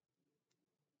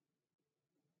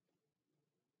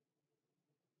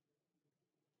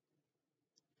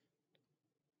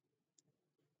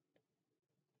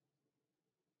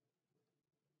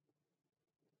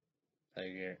 I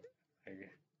get,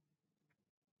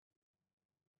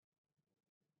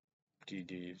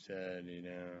 GD said,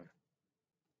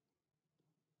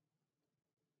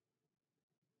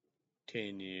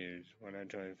 10 years,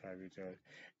 125 years old.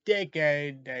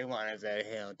 Decade, they want us at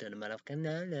hell to the middle of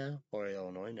Canada. Or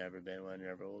Illinois, never been one,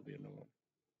 never will be no one.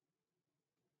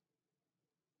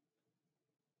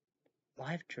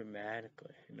 Life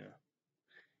dramatically,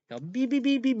 Now, beep, beep,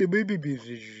 beep, beep, beep, beep, beep,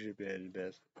 beep, beep,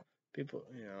 best. People,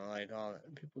 like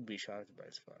people be shocked by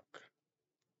as fuck.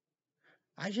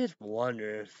 I just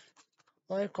wonder if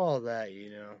like all that,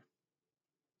 You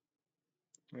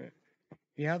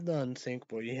have the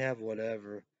unthinkable, you have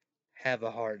whatever, have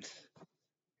a heart,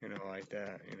 like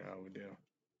that, I would do.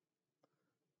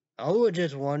 I would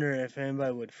just wonder if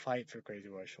anybody would fight for Crazy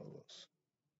White Cholos.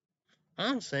 I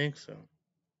don't think so.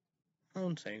 I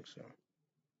don't think so.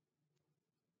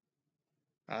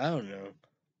 I don't know.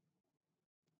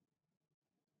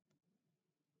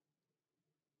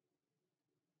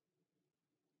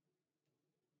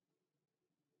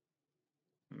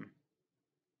 Hmm.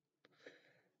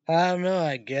 I don't know.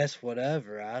 I guess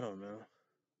whatever. I don't know.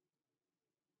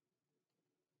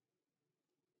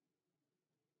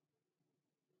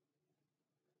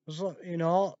 It's like,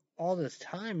 all this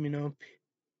time,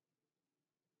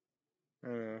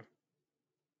 uh,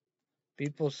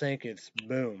 people think it's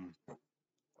boom,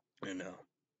 you know.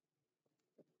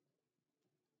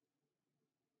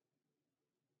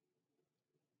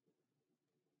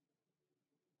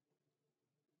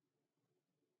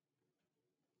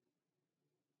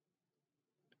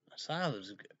 So I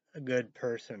was a good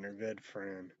person or good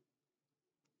friend.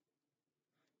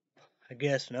 I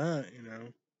guess not,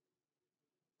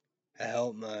 I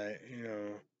helped my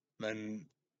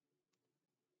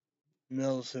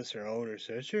middle sister, older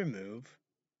sister move.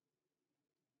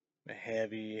 A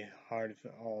heavy, hard,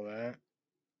 all that.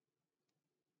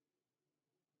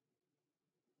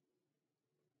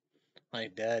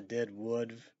 Like dad did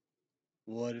wood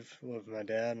with my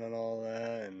dad and all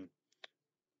that, and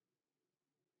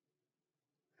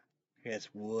I guess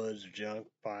woods, junk,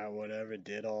 pile, whatever,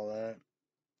 did all that.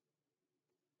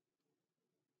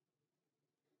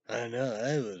 I know,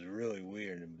 that was really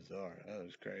weird and bizarre. That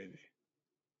was crazy.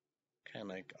 Kind of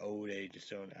like old age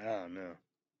stone. I don't know.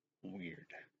 Weird.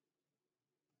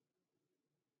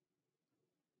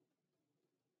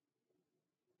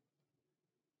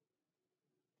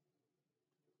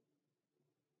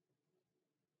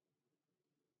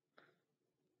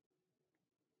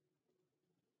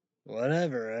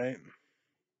 Whatever, right?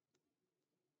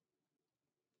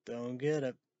 Don't get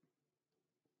it.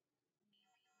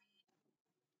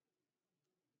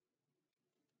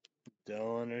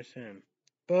 Don't understand.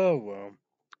 But well,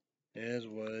 it is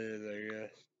what it is, I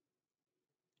guess.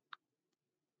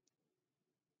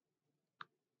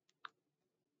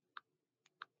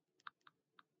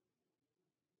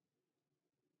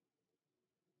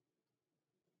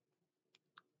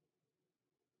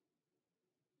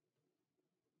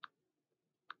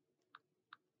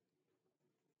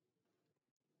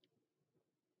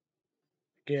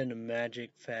 Getting a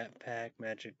Magic Fat Pack,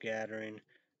 Magic Gathering,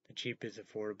 the cheapest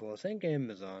affordable. I think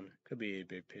Amazon could be a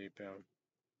big PayPal.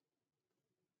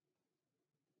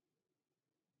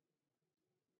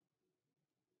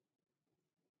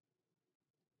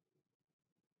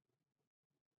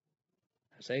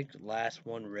 I think last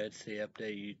one Red Sea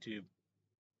update YouTube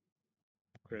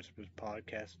Christmas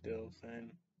podcast still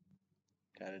saying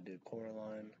gotta do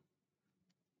Coraline.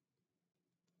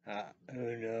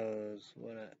 Who knows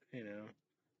what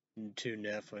two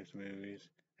Netflix movies.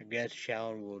 I guess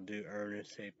Shallon will do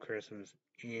Ernest Save Christmas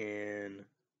in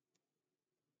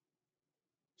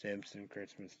Simpson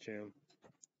Christmas too.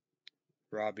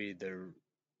 Robbie the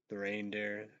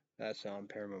reindeer. That's on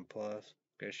Paramount Plus.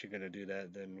 Guess you're gonna do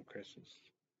that then Christmas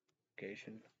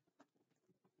vacation.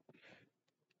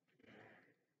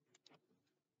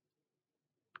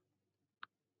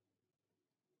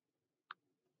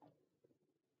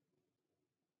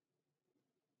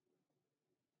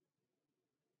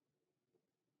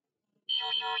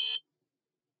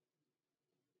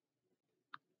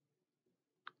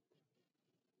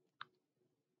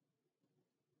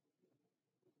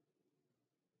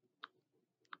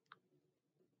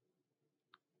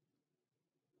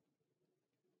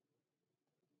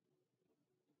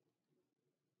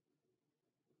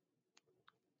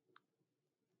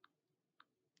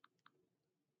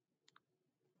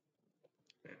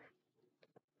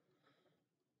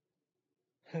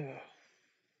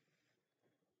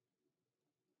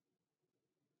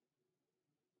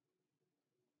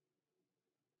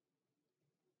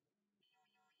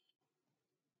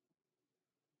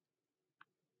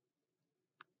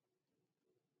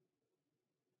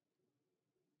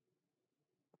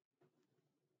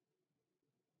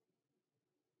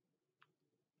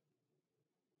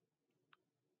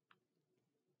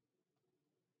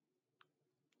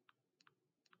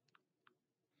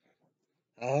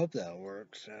 I hope that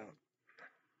works out.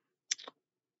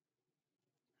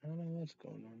 I don't know what's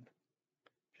going on.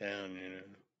 Down,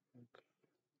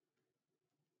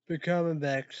 Be coming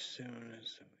back soon.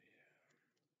 So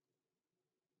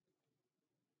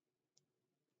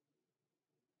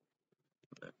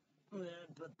yeah,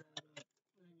 put that up.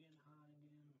 It's getting hot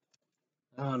again.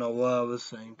 I don't know what I was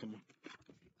thinking.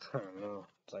 I don't know.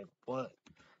 It's like, what?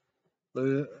 I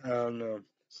don't know.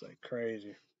 It's like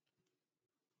crazy.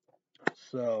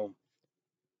 So,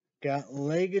 got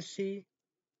Legacy.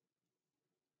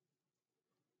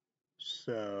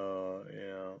 So,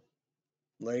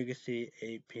 Legacy,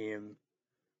 8 p.m.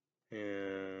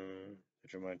 And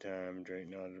after my time, drink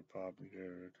not a pop,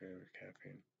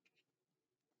 caffeine.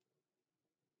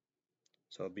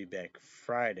 So I'll be back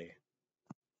Friday.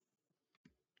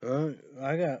 I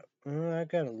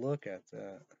gotta look at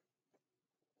that.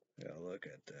 Gotta look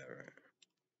at that, right?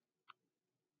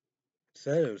 It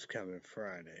said it was coming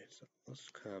Friday, so let's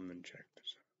come and check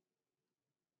this out.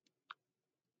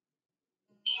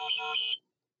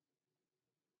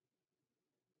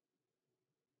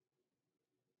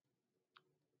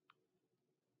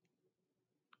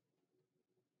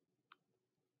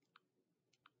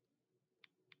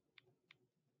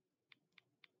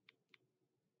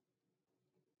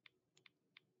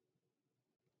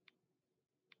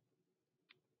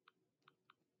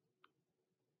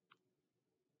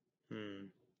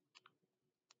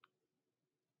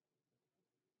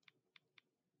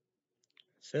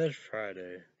 It says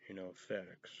Friday,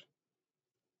 FedEx.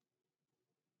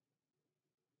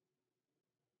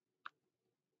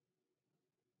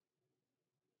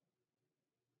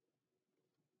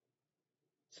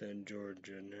 It's in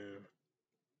Georgia now.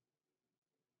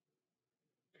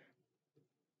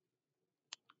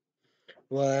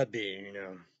 Well, that'd be,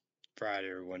 Friday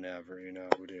or whenever,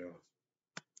 we do.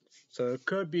 So it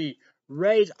could be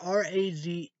Raze,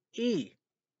 R-A-Z-E.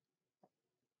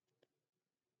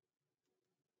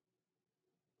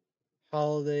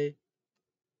 Holiday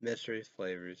mystery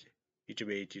flavors. Each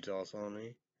of each is also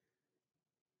only.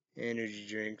 Energy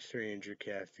drinks, 300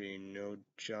 caffeine, no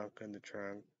junk in the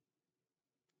trunk.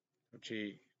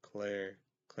 Cheat, Claire,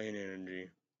 clean energy.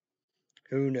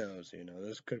 Who knows,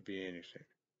 this could be anything.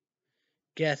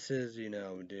 Guesses, we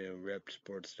do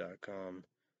repsports.com.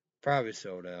 Probably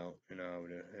sold out,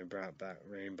 they brought back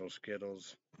Rainbow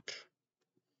Skittles.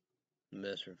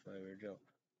 Mystery flavor joke.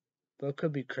 But it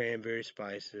could be cranberry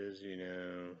spices,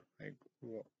 like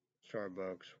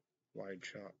Starbucks, white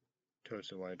chocolate,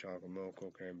 toasted white chocolate, mocha,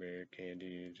 cranberry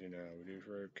candies, we do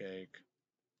fruit cake,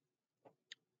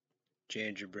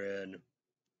 gingerbread,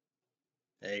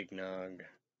 eggnog,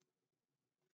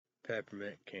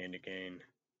 peppermint candy cane,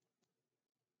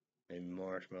 maybe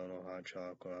marshmallow, hot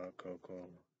chocolate, hot cocoa,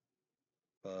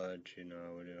 fudge, we do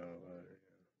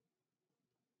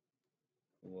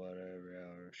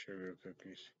whatever, sugar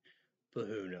cookies. But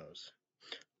who knows?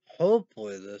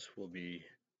 Hopefully this will be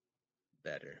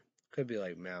better. Could be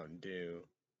like Mountain Dew,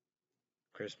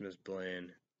 Christmas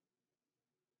Blend,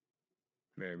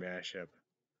 Merry Mashup.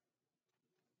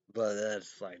 But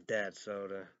that's like that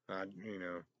soda. I don't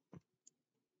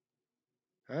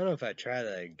know if I try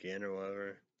that again or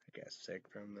whatever. I got sick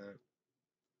from that.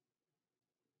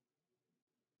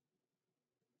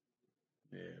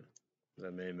 Yeah. I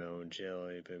made my own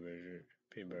chili, peanut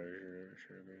butter,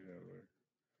 sugar.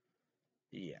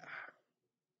 Yeah.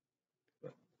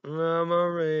 But I'm a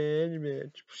rich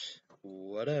bitch.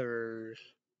 Whatever.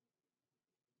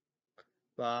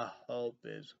 My hope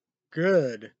is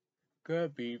good.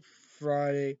 Could be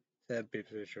Friday. 7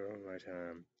 p.m. show on my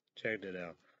time. Checked it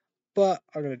out. But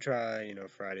I'm gonna try,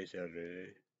 Friday,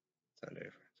 Saturday, Sunday,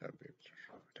 7 p.m.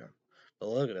 show on my time. But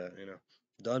look at that,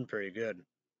 done pretty good.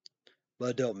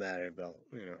 But it don't matter about,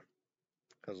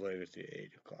 because later it's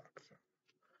 8 o'clock.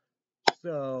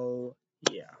 So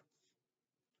yeah.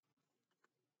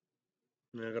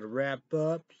 And I gotta wrap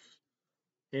up.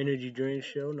 Energy drink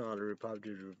show, not a republic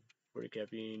for the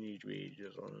caffeine. Each week,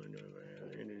 just on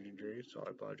energy drinks. So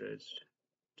I apologize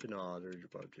to not others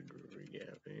about the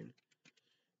caffeine.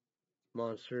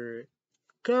 Monster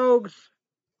Cokes.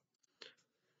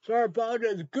 Sorry,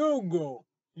 apologize. Google,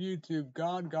 YouTube,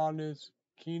 God, Godness,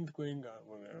 King, Queen, God,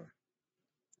 whatever.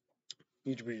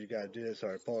 Each week you gotta do this.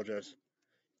 Sorry, apologize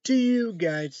to you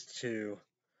guys too.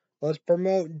 Let's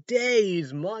promote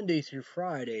days, Monday through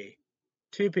Friday,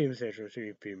 2 p.m. Central,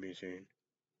 3 p.m. Eastern,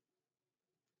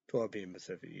 12 p.m.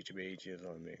 Pacific. Each of each is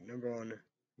on me. Number 1,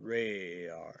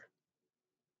 Radar.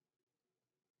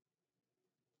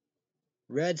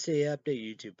 Red City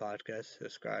Update YouTube podcast.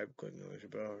 Subscribe, click the notification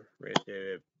bell. Red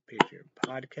City Patreon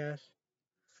podcast.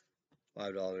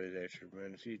 $5 extra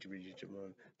minutes each of each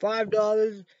month.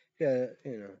 $5. Yeah,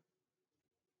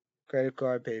 credit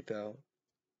card, PayPal,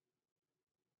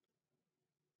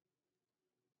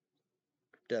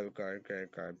 debit card,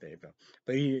 credit card, PayPal.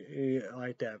 But you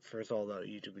like that first all that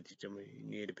YouTube with you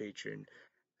need a Patreon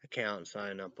account,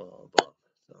 sign up, blah blah blah.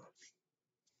 So,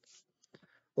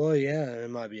 well, yeah, it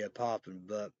might be a popping,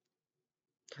 but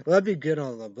That'd be good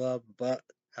on the above, but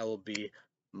that will be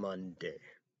Monday.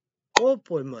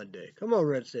 Hopefully Monday. Come on,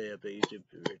 Red Stay up at YouTube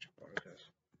Rich Podcast.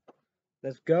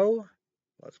 Let's go.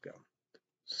 Let's go.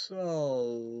 So,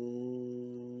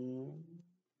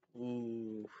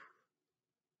 ooh.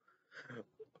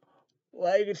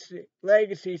 Legacy,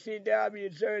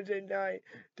 CW, Thursday night,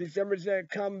 December 2nd,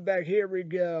 coming back. Here we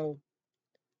go.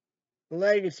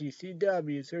 Legacy,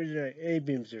 CW, Thursday night, 8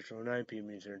 p.m. Central, 9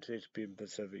 p.m. Eastern, 6 p.m.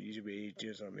 Pacific. YouTube 82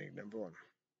 is on make number one.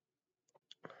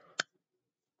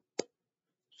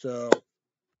 So,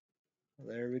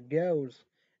 there we goes.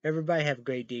 Everybody have a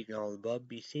great day and all above.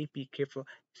 Be safe, be careful.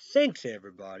 Thanks,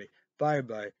 everybody. Bye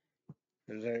bye.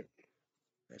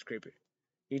 That's creepy.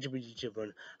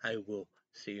 YouTube, I will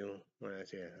see you when I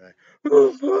see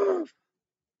it.